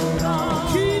 Hold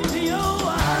on. Keep your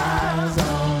eyes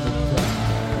on the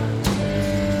prize.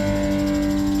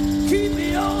 Keep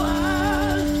your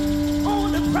eyes on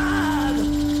the prize.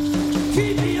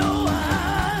 Keep your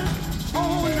eyes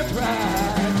on the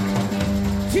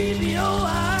prize. Keep your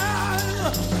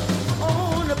eyes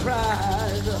on the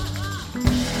prize.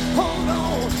 Hold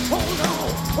on, hold on,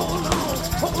 hold on,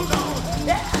 hold on.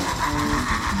 Yeah.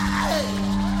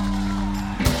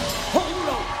 Hold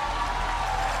on.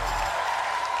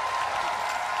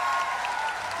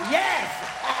 Yes.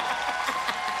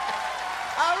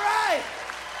 All right.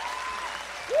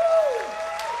 Woo.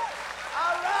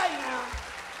 All right now.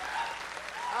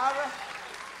 All right.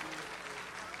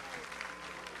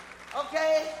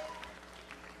 Okay.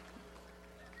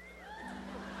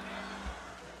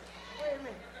 Wait a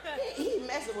minute. He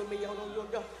messing with me, yo.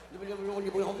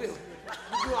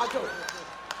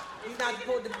 He's not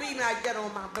supposed to be like that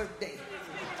on my birthday.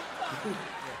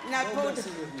 You're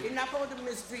not supposed to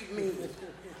mistreat me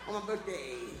on my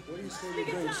birthday. What do you say we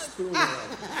bring Spooner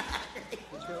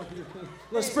up?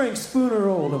 Let's bring Spooner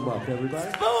Oldham up,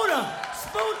 everybody.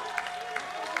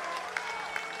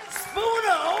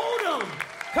 Spooner Oldham.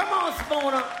 Come on,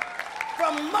 Spooner.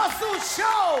 From Muscle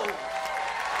Shoals.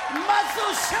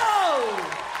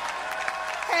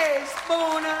 Hey,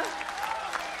 Spooner.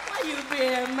 Where you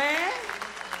been, man?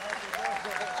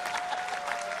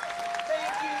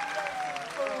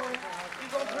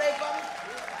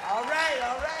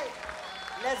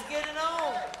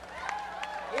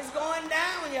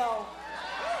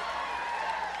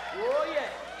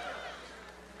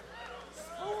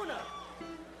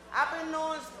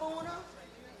 on, Spooner.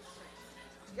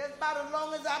 Just about as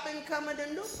long as I've been coming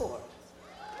to Newport.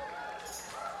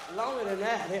 Longer than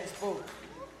that, here, Spooner.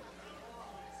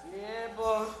 Yeah,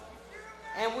 boy.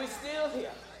 And we're still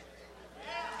here.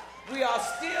 We are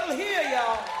still here,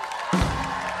 y'all.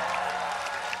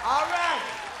 All right.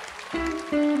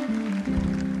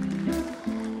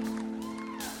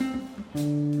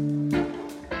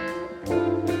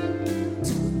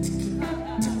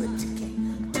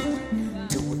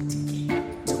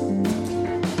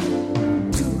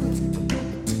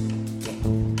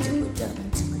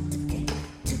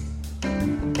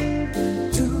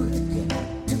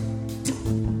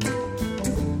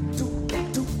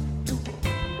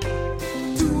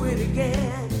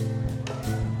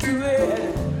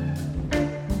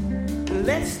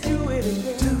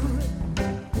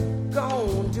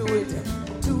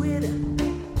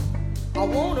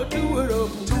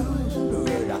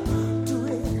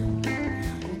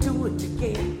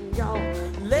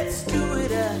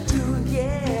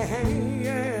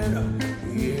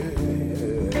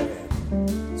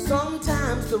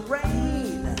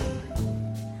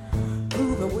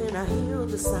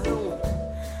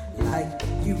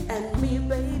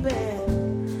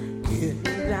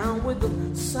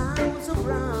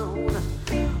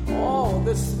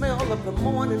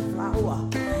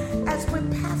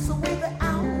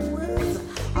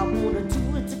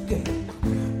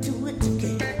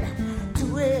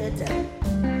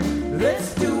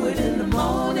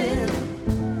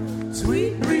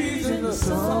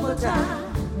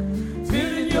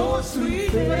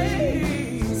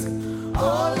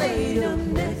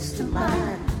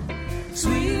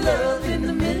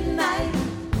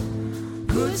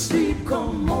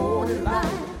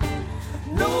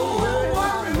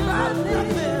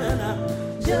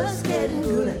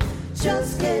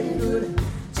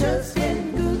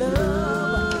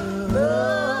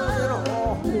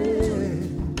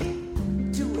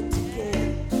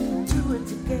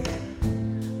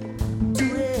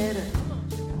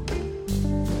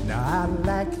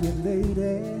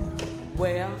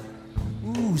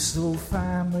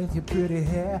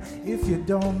 If you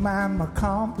don't mind my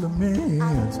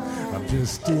compliments, I'm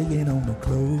just digging on the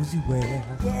clothes you wear.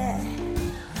 Yeah.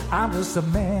 I'm just a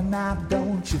man, now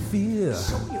don't you fear?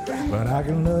 But I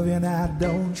can love you now,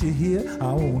 don't you hear?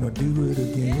 I wanna do it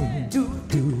again. Do it,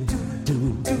 do it, do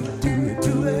it, do it, do it,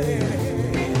 do it.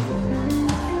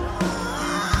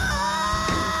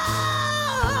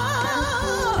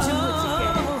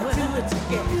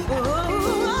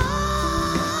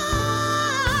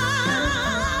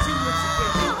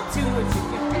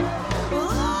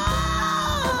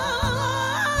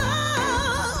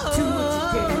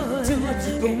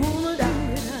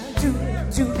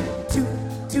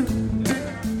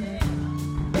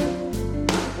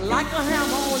 Like a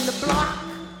hammer on the block,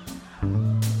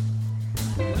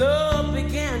 love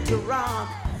began to rock.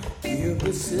 Feel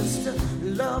the sister,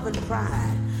 love and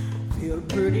pride. Feel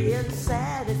pretty and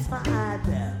satisfied.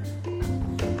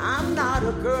 I'm not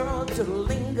a girl to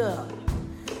linger,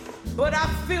 but I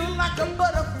feel like a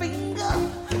butterfinger.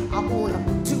 I wanna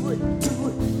do it, do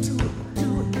it, do it,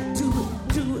 do it, do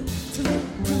it, do it, do it,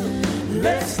 do it.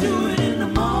 Let's do it in the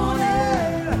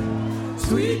morning.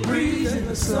 Sweet breeze in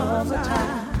the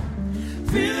summertime.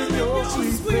 Feel your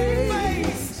sweet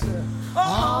face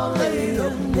all laid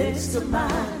up next to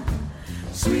mine.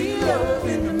 Sweet love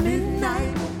in the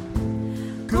midnight.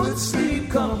 Good sleep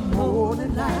come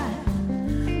morning light.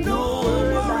 No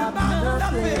worry about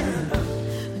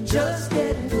nothing. Just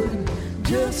getting good,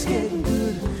 just getting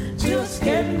good, just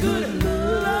getting good at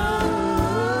love.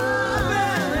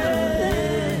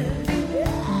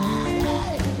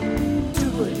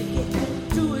 Do it again,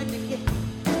 do it again,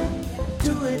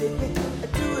 do it again,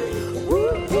 do it.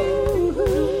 Woo-hoo.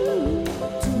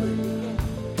 Do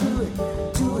it again,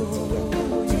 do it again,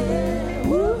 yeah.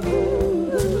 Woo-hoo.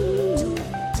 Do it,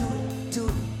 do it, do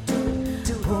it,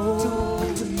 do it, do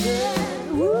it,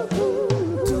 yeah. Woo-hoo.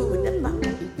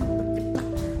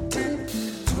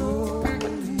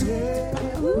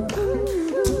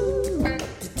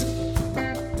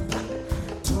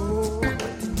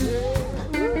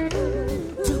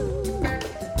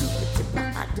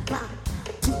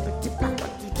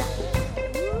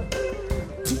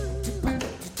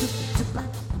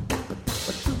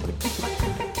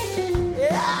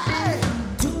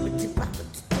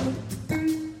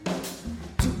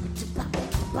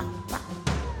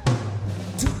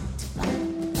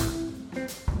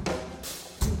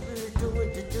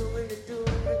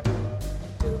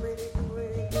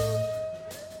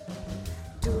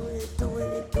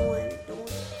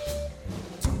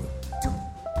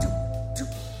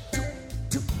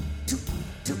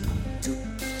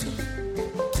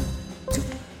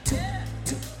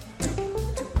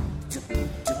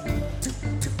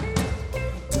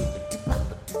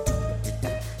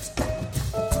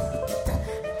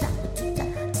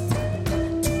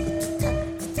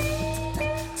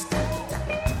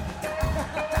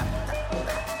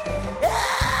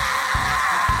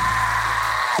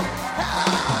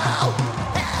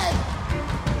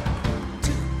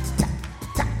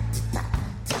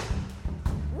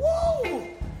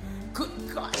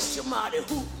 somebody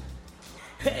who,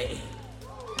 hey,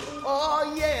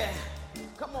 oh yeah,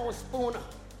 come on, Spooner.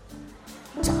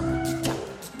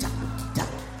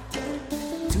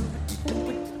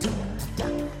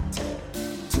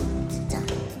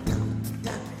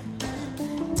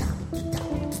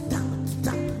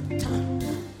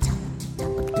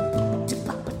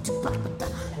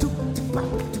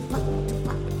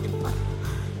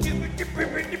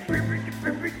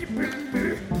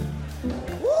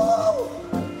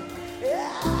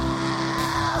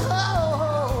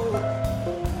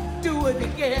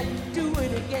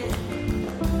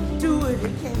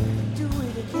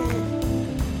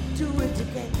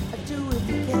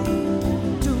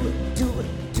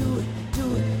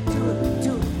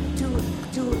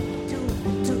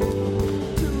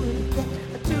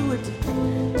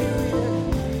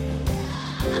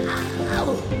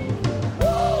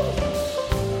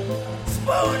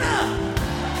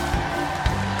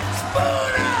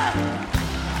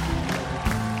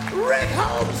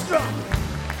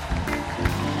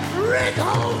 Rick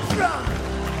Holmstrom.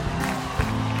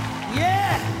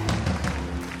 Yeah.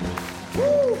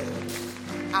 Woo.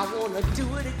 I want to do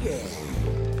it again.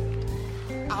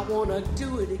 I want to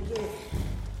do it again.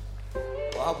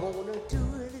 I want to do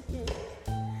it again.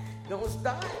 Don't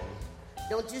start.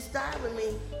 Don't you start with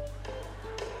me.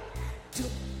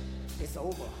 It's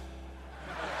over.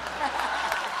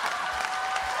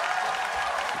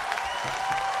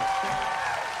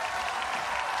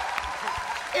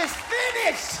 It's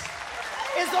finished.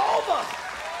 It's over.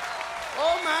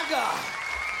 Oh my God.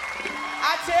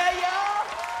 I tell y'all,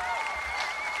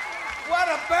 what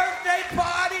a birthday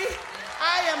party.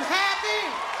 I am happy.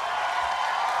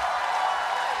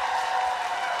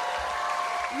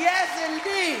 Yes,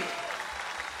 indeed.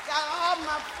 Got all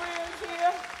my friends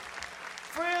here.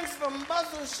 Friends from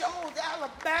Muscle Shoals,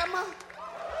 Alabama.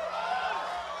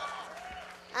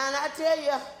 And I tell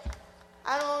you,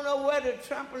 I don't know where the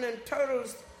Trampling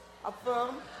Turtles are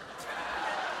from.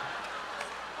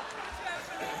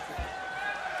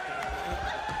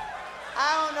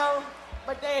 I don't know,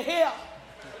 but they're here.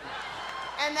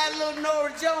 And that little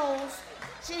Nora Jones,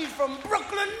 she's from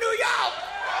Brooklyn, New York.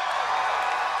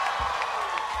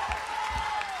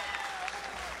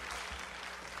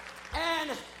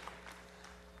 And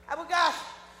we got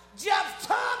Jeff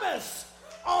Thomas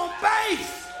on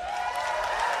bass.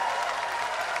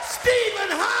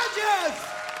 Stephen Hodges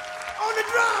on the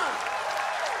drum.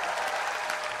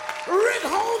 Rick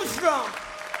Holmstrom.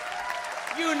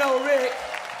 You know Rick.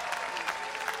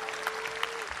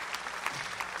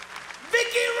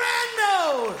 Vicky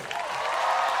Randall.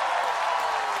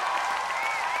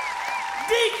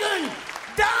 Deacon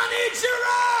Donnie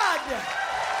Gerard.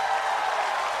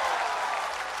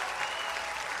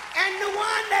 And the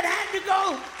one that had to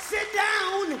go sit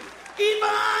down,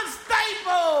 Yvonne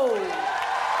Staples.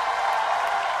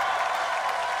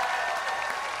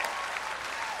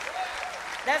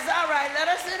 That's all right. Let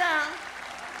her sit down.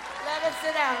 Let her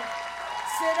sit down.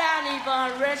 Sit down,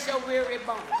 Yvonne. Rest your weary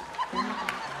bones.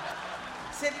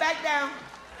 Sit back down.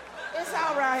 It's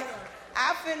all right.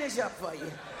 I'll finish up for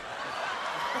you.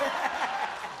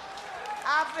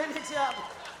 I'll finish up.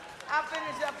 I'll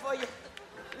finish up for you.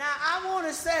 Now, I want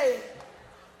to say,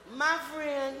 my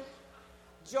friend,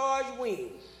 George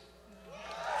Wein.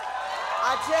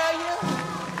 I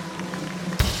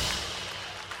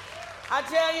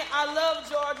tell you, I love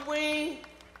George Wein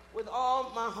with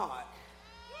all my heart.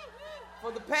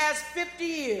 For the past 50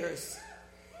 years,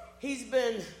 he's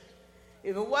been,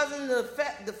 if it wasn't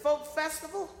the folk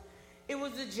festival, it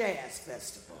was the jazz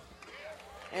festival.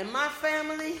 And my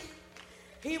family,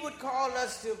 he would call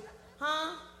us to,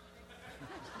 huh?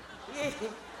 Yeah,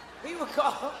 he would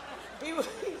call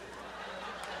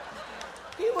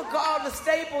the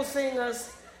staple singers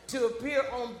to appear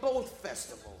on both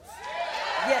festivals.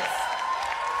 Yes.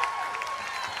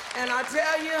 And I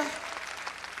tell you,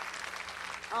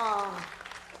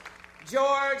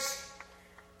 George,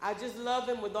 I just love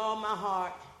him with all my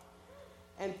heart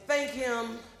and thank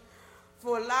him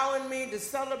for allowing me to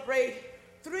celebrate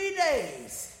 3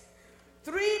 days.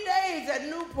 3 days at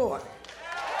Newport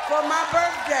for my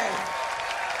birthday.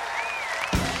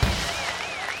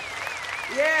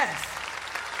 Yes,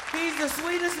 he's the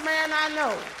sweetest man I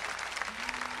know.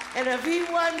 And if he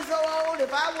wasn't so old,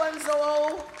 if I wasn't so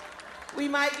old, we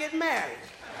might get married.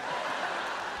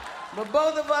 But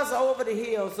both of us are over the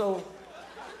hill, so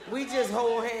we just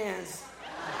hold hands.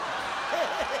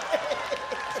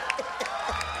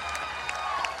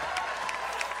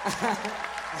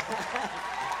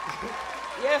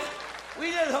 Yeah,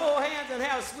 we just hold hands and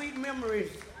have sweet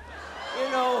memories, you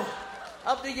know,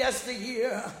 up to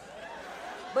yesteryear.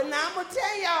 But now I'm gonna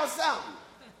tell y'all something.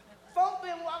 Folk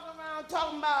been walking around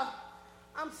talking about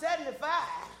I'm 75.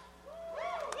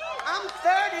 I'm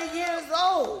 30 years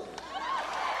old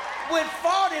with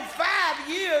 45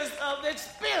 years of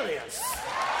experience.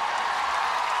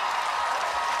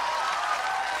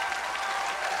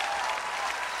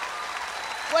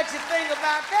 What you think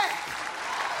about that?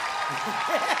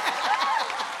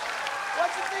 What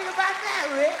you think about that,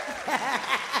 Rick?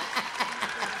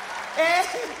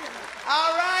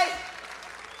 All right,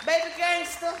 baby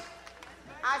gangster,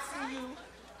 I see you.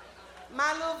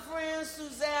 My little friends,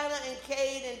 Susanna and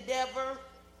Kate and Deborah,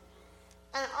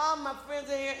 and all my friends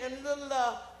are here, and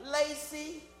little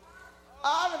Lacey.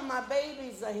 All of my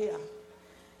babies are here.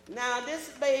 Now, this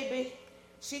baby,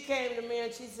 she came to me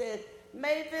and she said,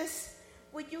 Mavis,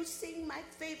 would you sing my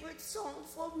favorite song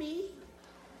for me?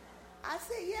 I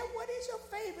said, yeah, what is your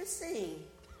favorite sing?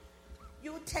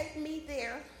 You Take Me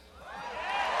There.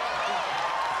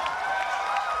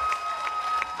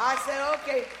 I said,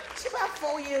 okay. She's about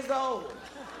 4 years old.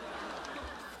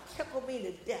 Tickled me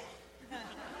to death.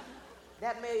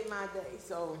 That made my day.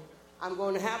 So I'm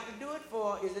going to have to do it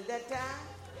for, is it that time?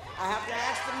 I have to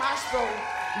ask the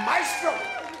maestro,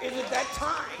 is it that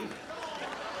time?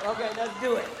 Okay, let's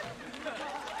do it.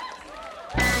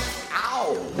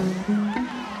 Ow.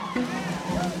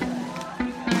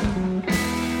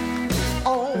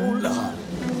 Oh, Lord.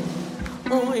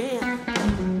 Oh, yeah.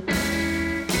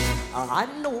 I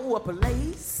know a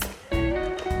place,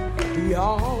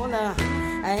 y'all,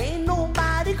 ain't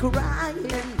nobody crying.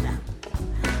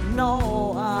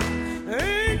 No,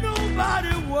 ain't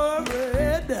nobody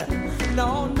worried.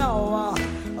 No,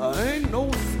 ain't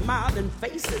no smiling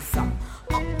faces.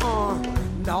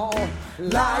 No,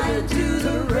 lying to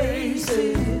the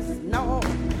races. No,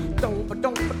 don't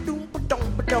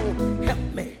help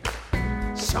me.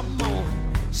 Come on.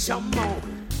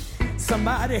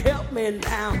 Somebody help me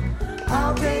now.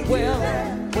 I'll take you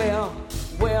there. Well,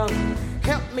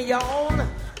 help me on.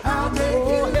 I'll take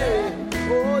you there.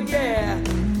 Oh yeah,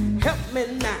 help me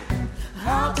now.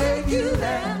 I'll take you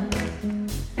there.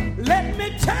 Let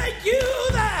me take you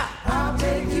there. I'll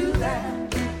take you there.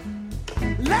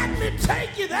 Let me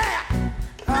take you there.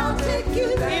 I'll take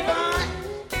you there. Yvonne,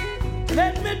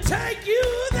 let me take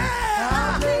you there.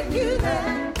 I'll take you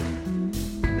there.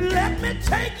 Let me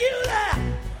take you there.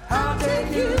 I'll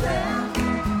take you there.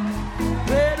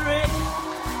 Frederick,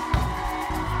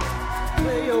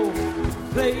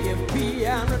 play your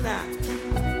piano now.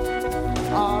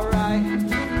 All right.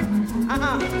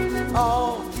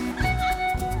 Oh,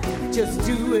 just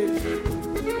do it.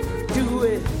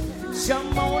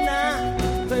 Come on now.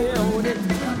 Play on it.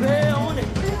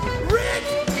 Rick.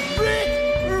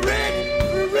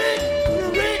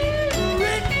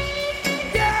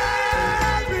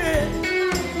 Yeah, Rick.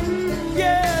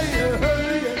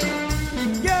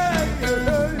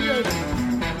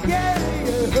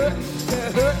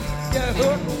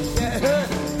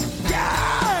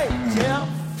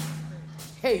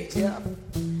 Hey, Jeff,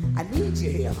 I need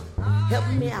you here. Help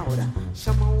me out.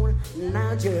 Come on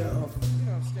now, Jeff.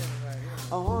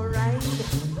 All right.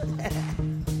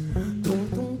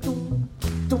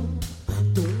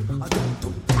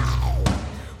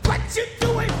 What you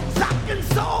doing, rockin'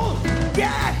 soul?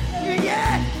 Yeah.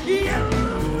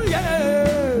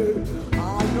 I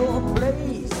know a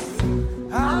place.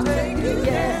 I'll take you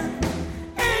there.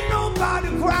 Ain't nobody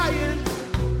crying.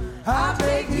 I'll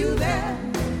take you there.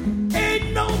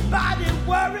 Ain't nobody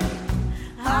worried.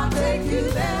 I'll take you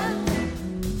there.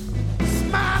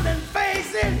 Smiling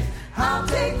faces. I'll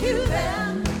take you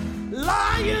there.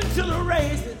 Lying to the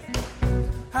races.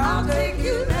 I'll take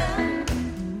you there.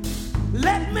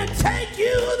 Let me take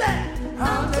you there.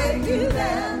 I'll take you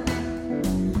there.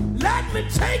 Let me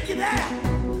take you there.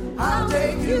 I'll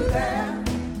take you there.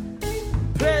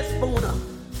 Play Spooner.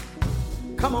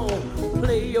 Come on,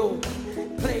 play your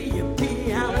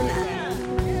piano now.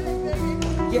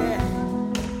 Yeah.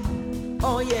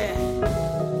 Oh yeah.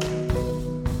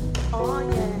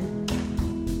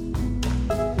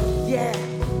 Yeah.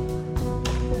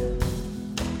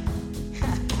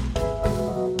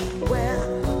 Well,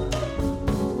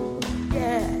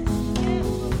 yeah.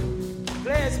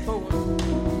 Play Spooner.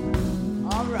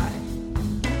 All right.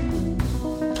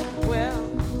 Well,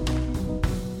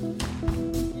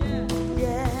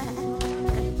 yeah.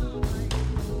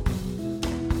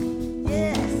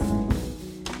 Yes.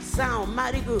 Sound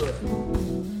mighty good.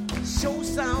 Sure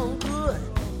sound good.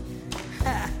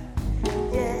 Ha.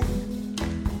 Yeah.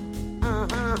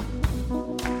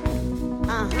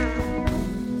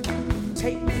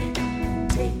 Take me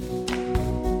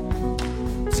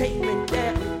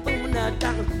there,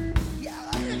 down. Yeah.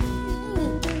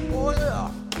 Oh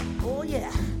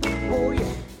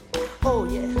yeah.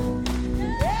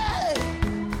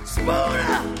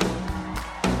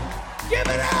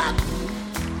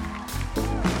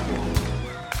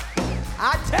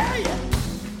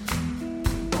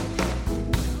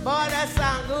 Boy, that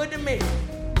sound good to me.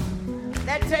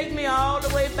 That take me all the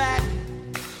way back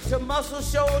to Muscle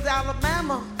Shoals,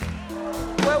 Alabama,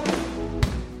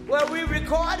 where we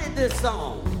recorded this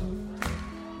song.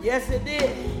 Yes, it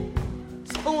did.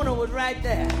 Spooner was right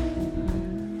there.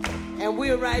 And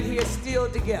we're right here still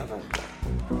together.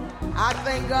 I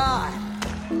thank God.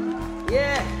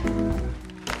 Yeah.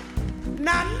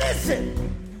 Now listen,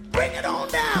 bring it on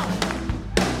down.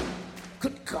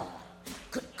 Good God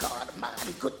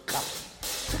Almighty, good God.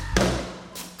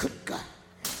 Good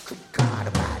God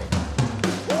Almighty.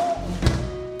 Woo.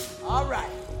 All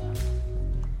right.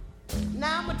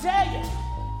 Now I'm gonna tell you.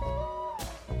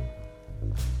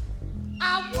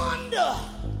 I wonder.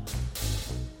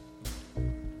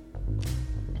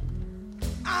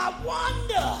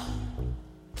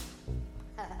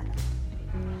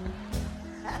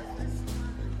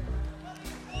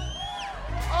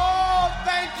 Oh,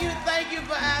 thank you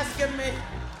for asking me.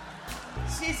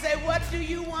 She said, what do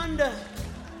you wonder?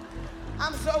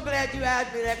 I'm so glad you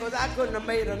asked me that because I couldn't have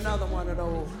made another one of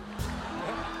those.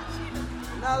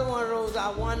 Another one of those, I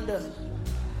wonder.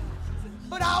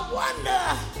 But I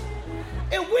wonder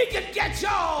if we could get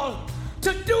y'all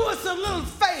to do us a little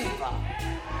favor.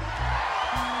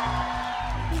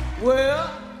 Well,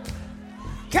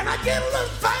 can I get a little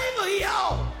favor,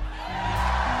 y'all?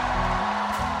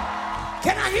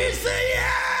 Can I hear you say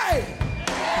yay?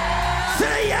 Yeah.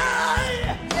 Say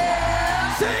yay!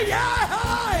 Yeah. Say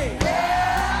yay!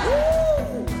 Yeah.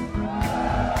 Woo.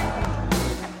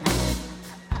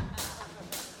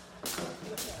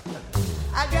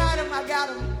 I got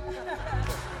him.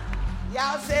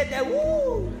 Y'all said that,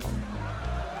 woo!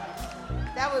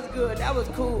 That was good, that was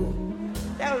cool.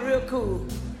 That was real cool.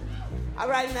 All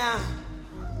right, now,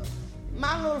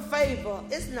 my little favor,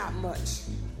 it's not much.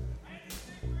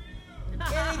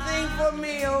 Anything for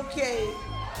me, okay.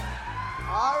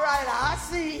 All right, I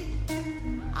see.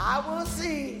 I will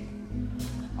see.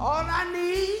 All I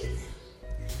need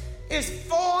is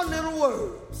 4 little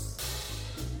words.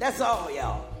 That's all,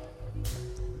 y'all.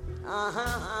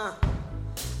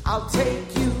 I'll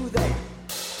take you there.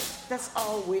 That's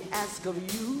all we ask of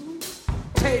you.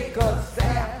 Take us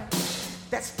there.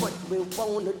 That's what we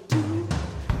want to do.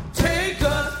 Take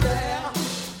us there.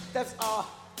 That's all.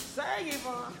 Sing,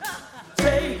 Yvonne.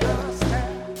 Take us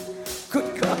there.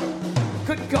 Good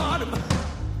God.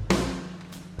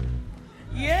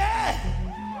 Yeah.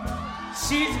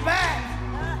 She's back.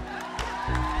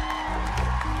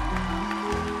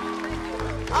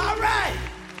 All right.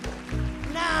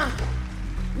 Now,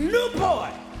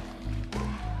 Newport.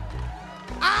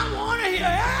 I want to hear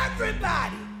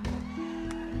everybody.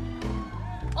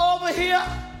 Over here,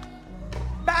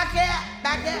 back there,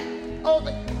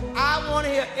 over. I want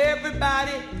to hear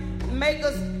everybody make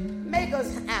us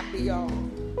happy, y'all.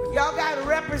 Y'all got to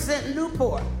represent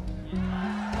Newport.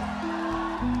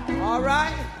 All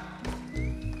right?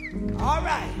 All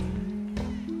right.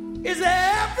 Is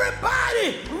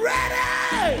everybody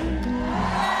ready?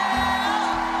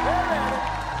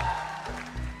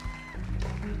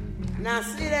 Now,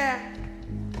 see there?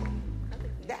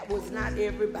 That was not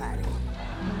everybody.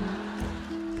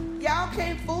 Y'all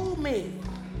can't fool me.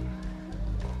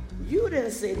 You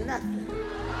didn't say nothing.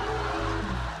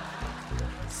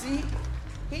 See?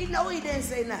 He know he didn't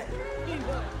say nothing.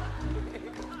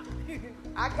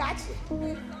 I got you.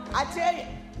 I tell you.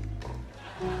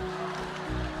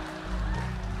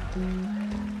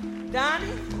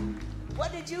 Donnie,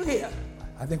 what did you hear?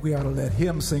 I think we ought to let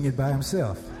him sing it by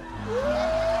himself.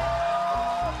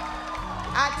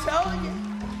 I told you.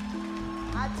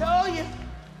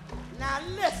 Now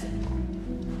listen.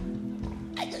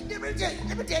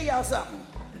 Let me tell y'all something.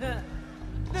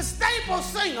 The Staple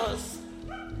Singers,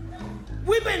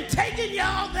 we've been taking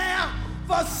y'all there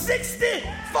for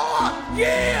 64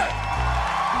 years.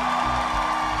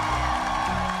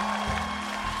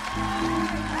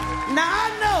 Now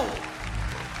I know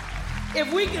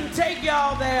if we can take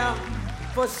y'all there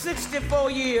for 64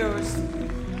 years,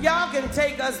 y'all can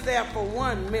take us there for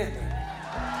 1 minute.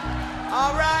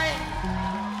 All right?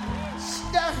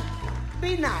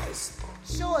 Be nice.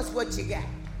 Show us what you got.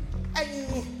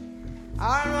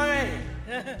 All right.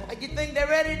 You think they're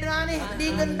ready, Donnie?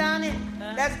 Deacon Donnie?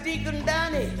 That's Deacon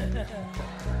Donnie.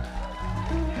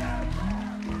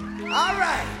 All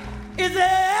right. Is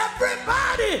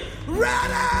everybody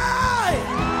ready?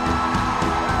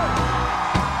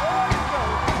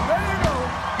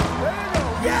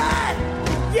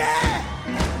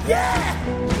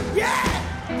 Yeah.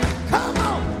 Come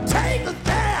on, take us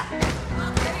there.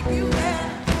 I'll take you there.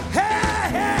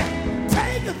 Hey,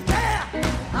 take us there.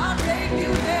 I'll take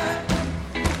you there.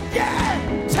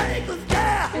 Yeah, take us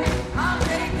there. I'll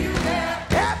take you there.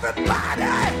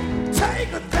 Everybody, take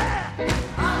her there.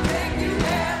 I'll take you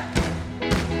there.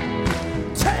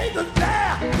 Take her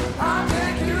there. I'll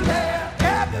take you there.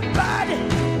 Everybody,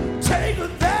 take her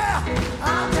there.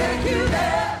 I'll take you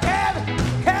there.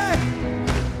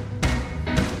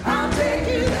 I'll take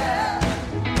you there.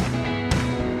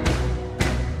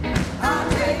 I'll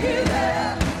take you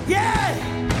there. Yeah,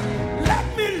 let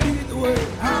me lead the way.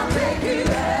 I'll take you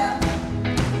there.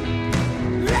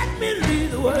 Let me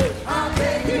lead the way. I'll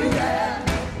take you there.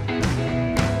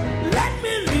 Let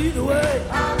me lead the way.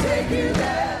 I'll take you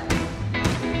there.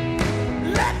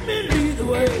 Let me lead the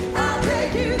way. I'll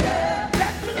take you there.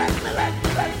 Let me.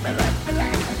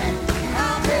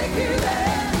 I'll take you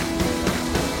there.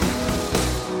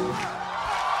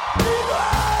 Lead the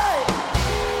way.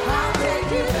 I'll take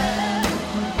you there.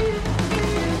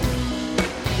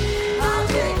 I'll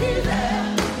take you there.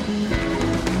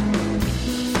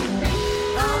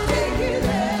 I'll take you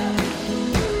there.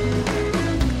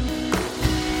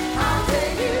 I'll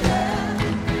take you there.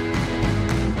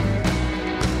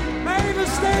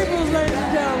 Mavis Staples, ladies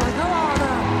and gentlemen, come on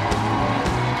now.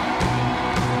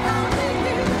 I'll take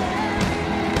you there.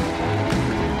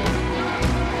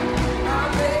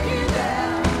 I'll take you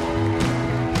there.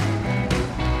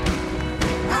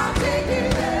 I'll take you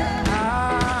there.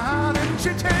 Ah, didn't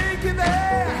she take you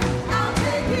there? I'll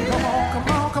take you there.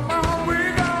 Come on,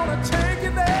 we're gonna take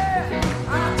you there.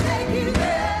 I'll take you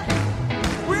there.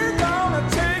 We're gonna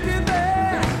take you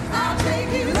there. I'll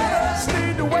take you there. Let us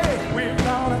lead the way. We're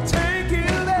gonna take you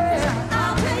there.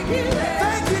 I'll take you there.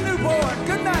 Thank you, Newport.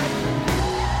 Good night.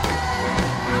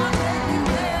 I'll take you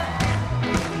there.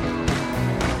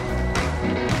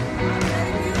 I'll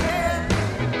take you there.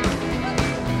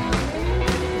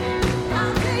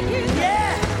 I'll take you there.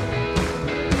 Yeah.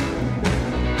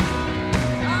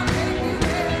 I'll take you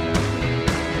there.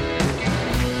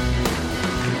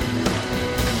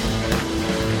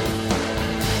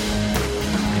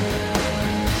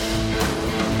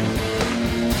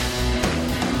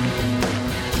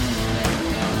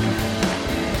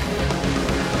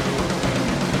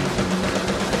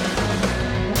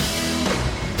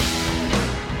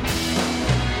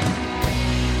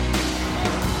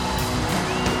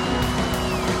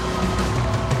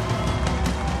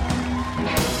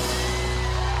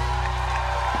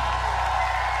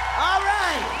 All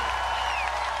right.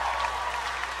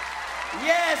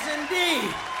 Yes, indeed.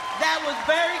 That was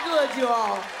very good, you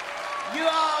all. You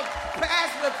all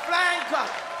passed with flying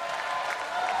colors.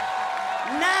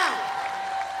 Now,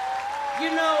 you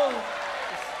know,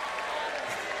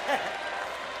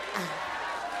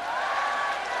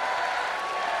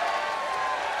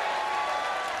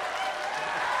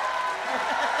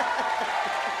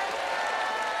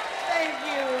 thank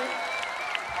you.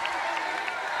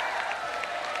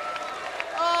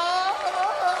 Oh,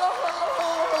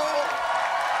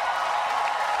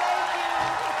 thank you.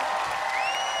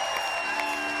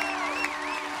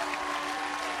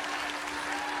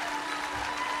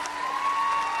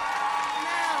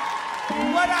 Now,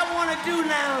 what I want to do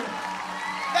now,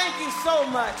 thank you so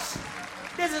much.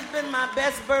 This has been my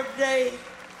best birthday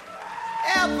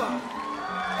ever.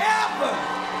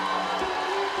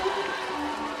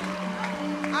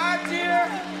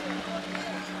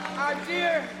 Our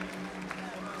dear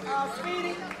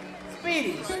Speedy.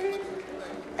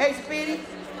 Hey, Speedy,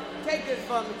 take this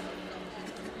for me.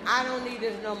 I don't need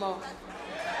this no more.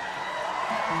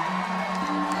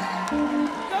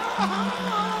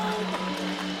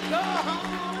 Go home.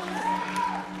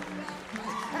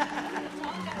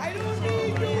 I don't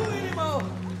need you anymore.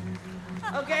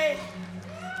 Okay?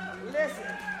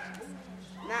 Listen.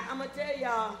 Now, I'm going to tell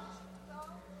y'all,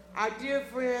 our dear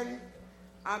friend,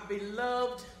 our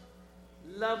beloved,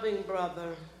 loving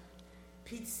brother,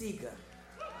 Pete Seeger.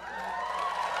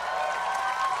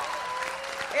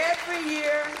 Every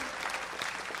year,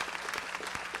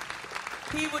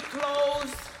 he would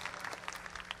close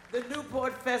the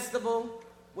Newport Festival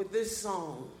with this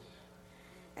song.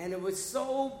 And it was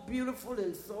so beautiful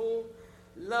and so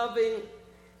loving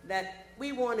that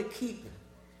we want to keep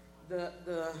the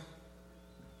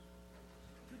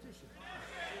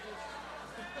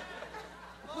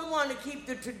we want to keep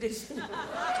the tradition.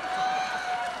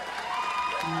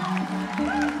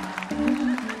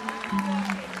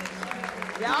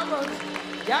 Y'all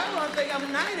gonna think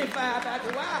I'm 95 after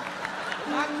a while.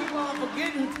 I keep on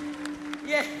forgetting.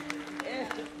 Yeah,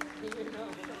 you know.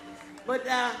 But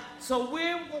so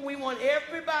we want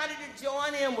everybody to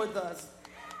join in with us.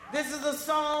 This is a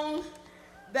song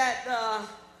that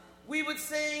we would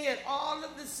sing at all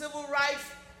of the civil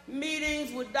rights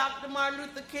meetings with Dr. Martin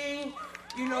Luther King.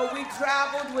 You know, we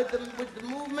traveled with the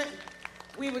movement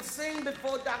we would sing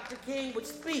before Dr. King would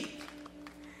speak.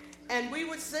 And we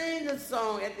would sing the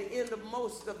song at the end of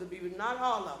most of the meetings, not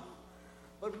all of them,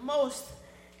 but most.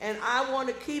 And I want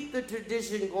to keep the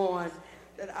tradition going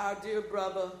that our dear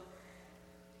brother,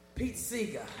 Pete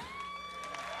Seeger.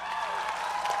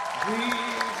 We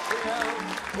shall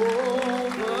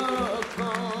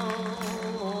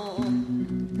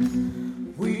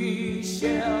overcome. We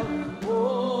shall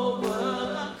overcome.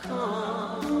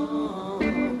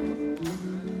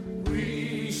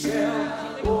 We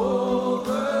shall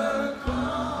overcome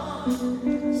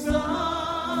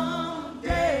someday.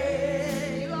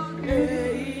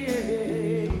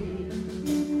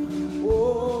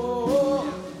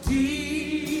 Oh,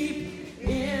 deep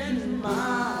in my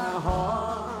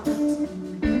heart,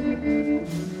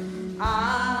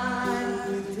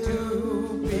 I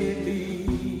do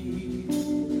believe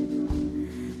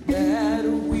that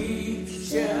we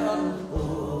shall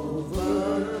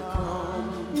overcome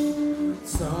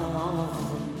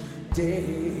someday.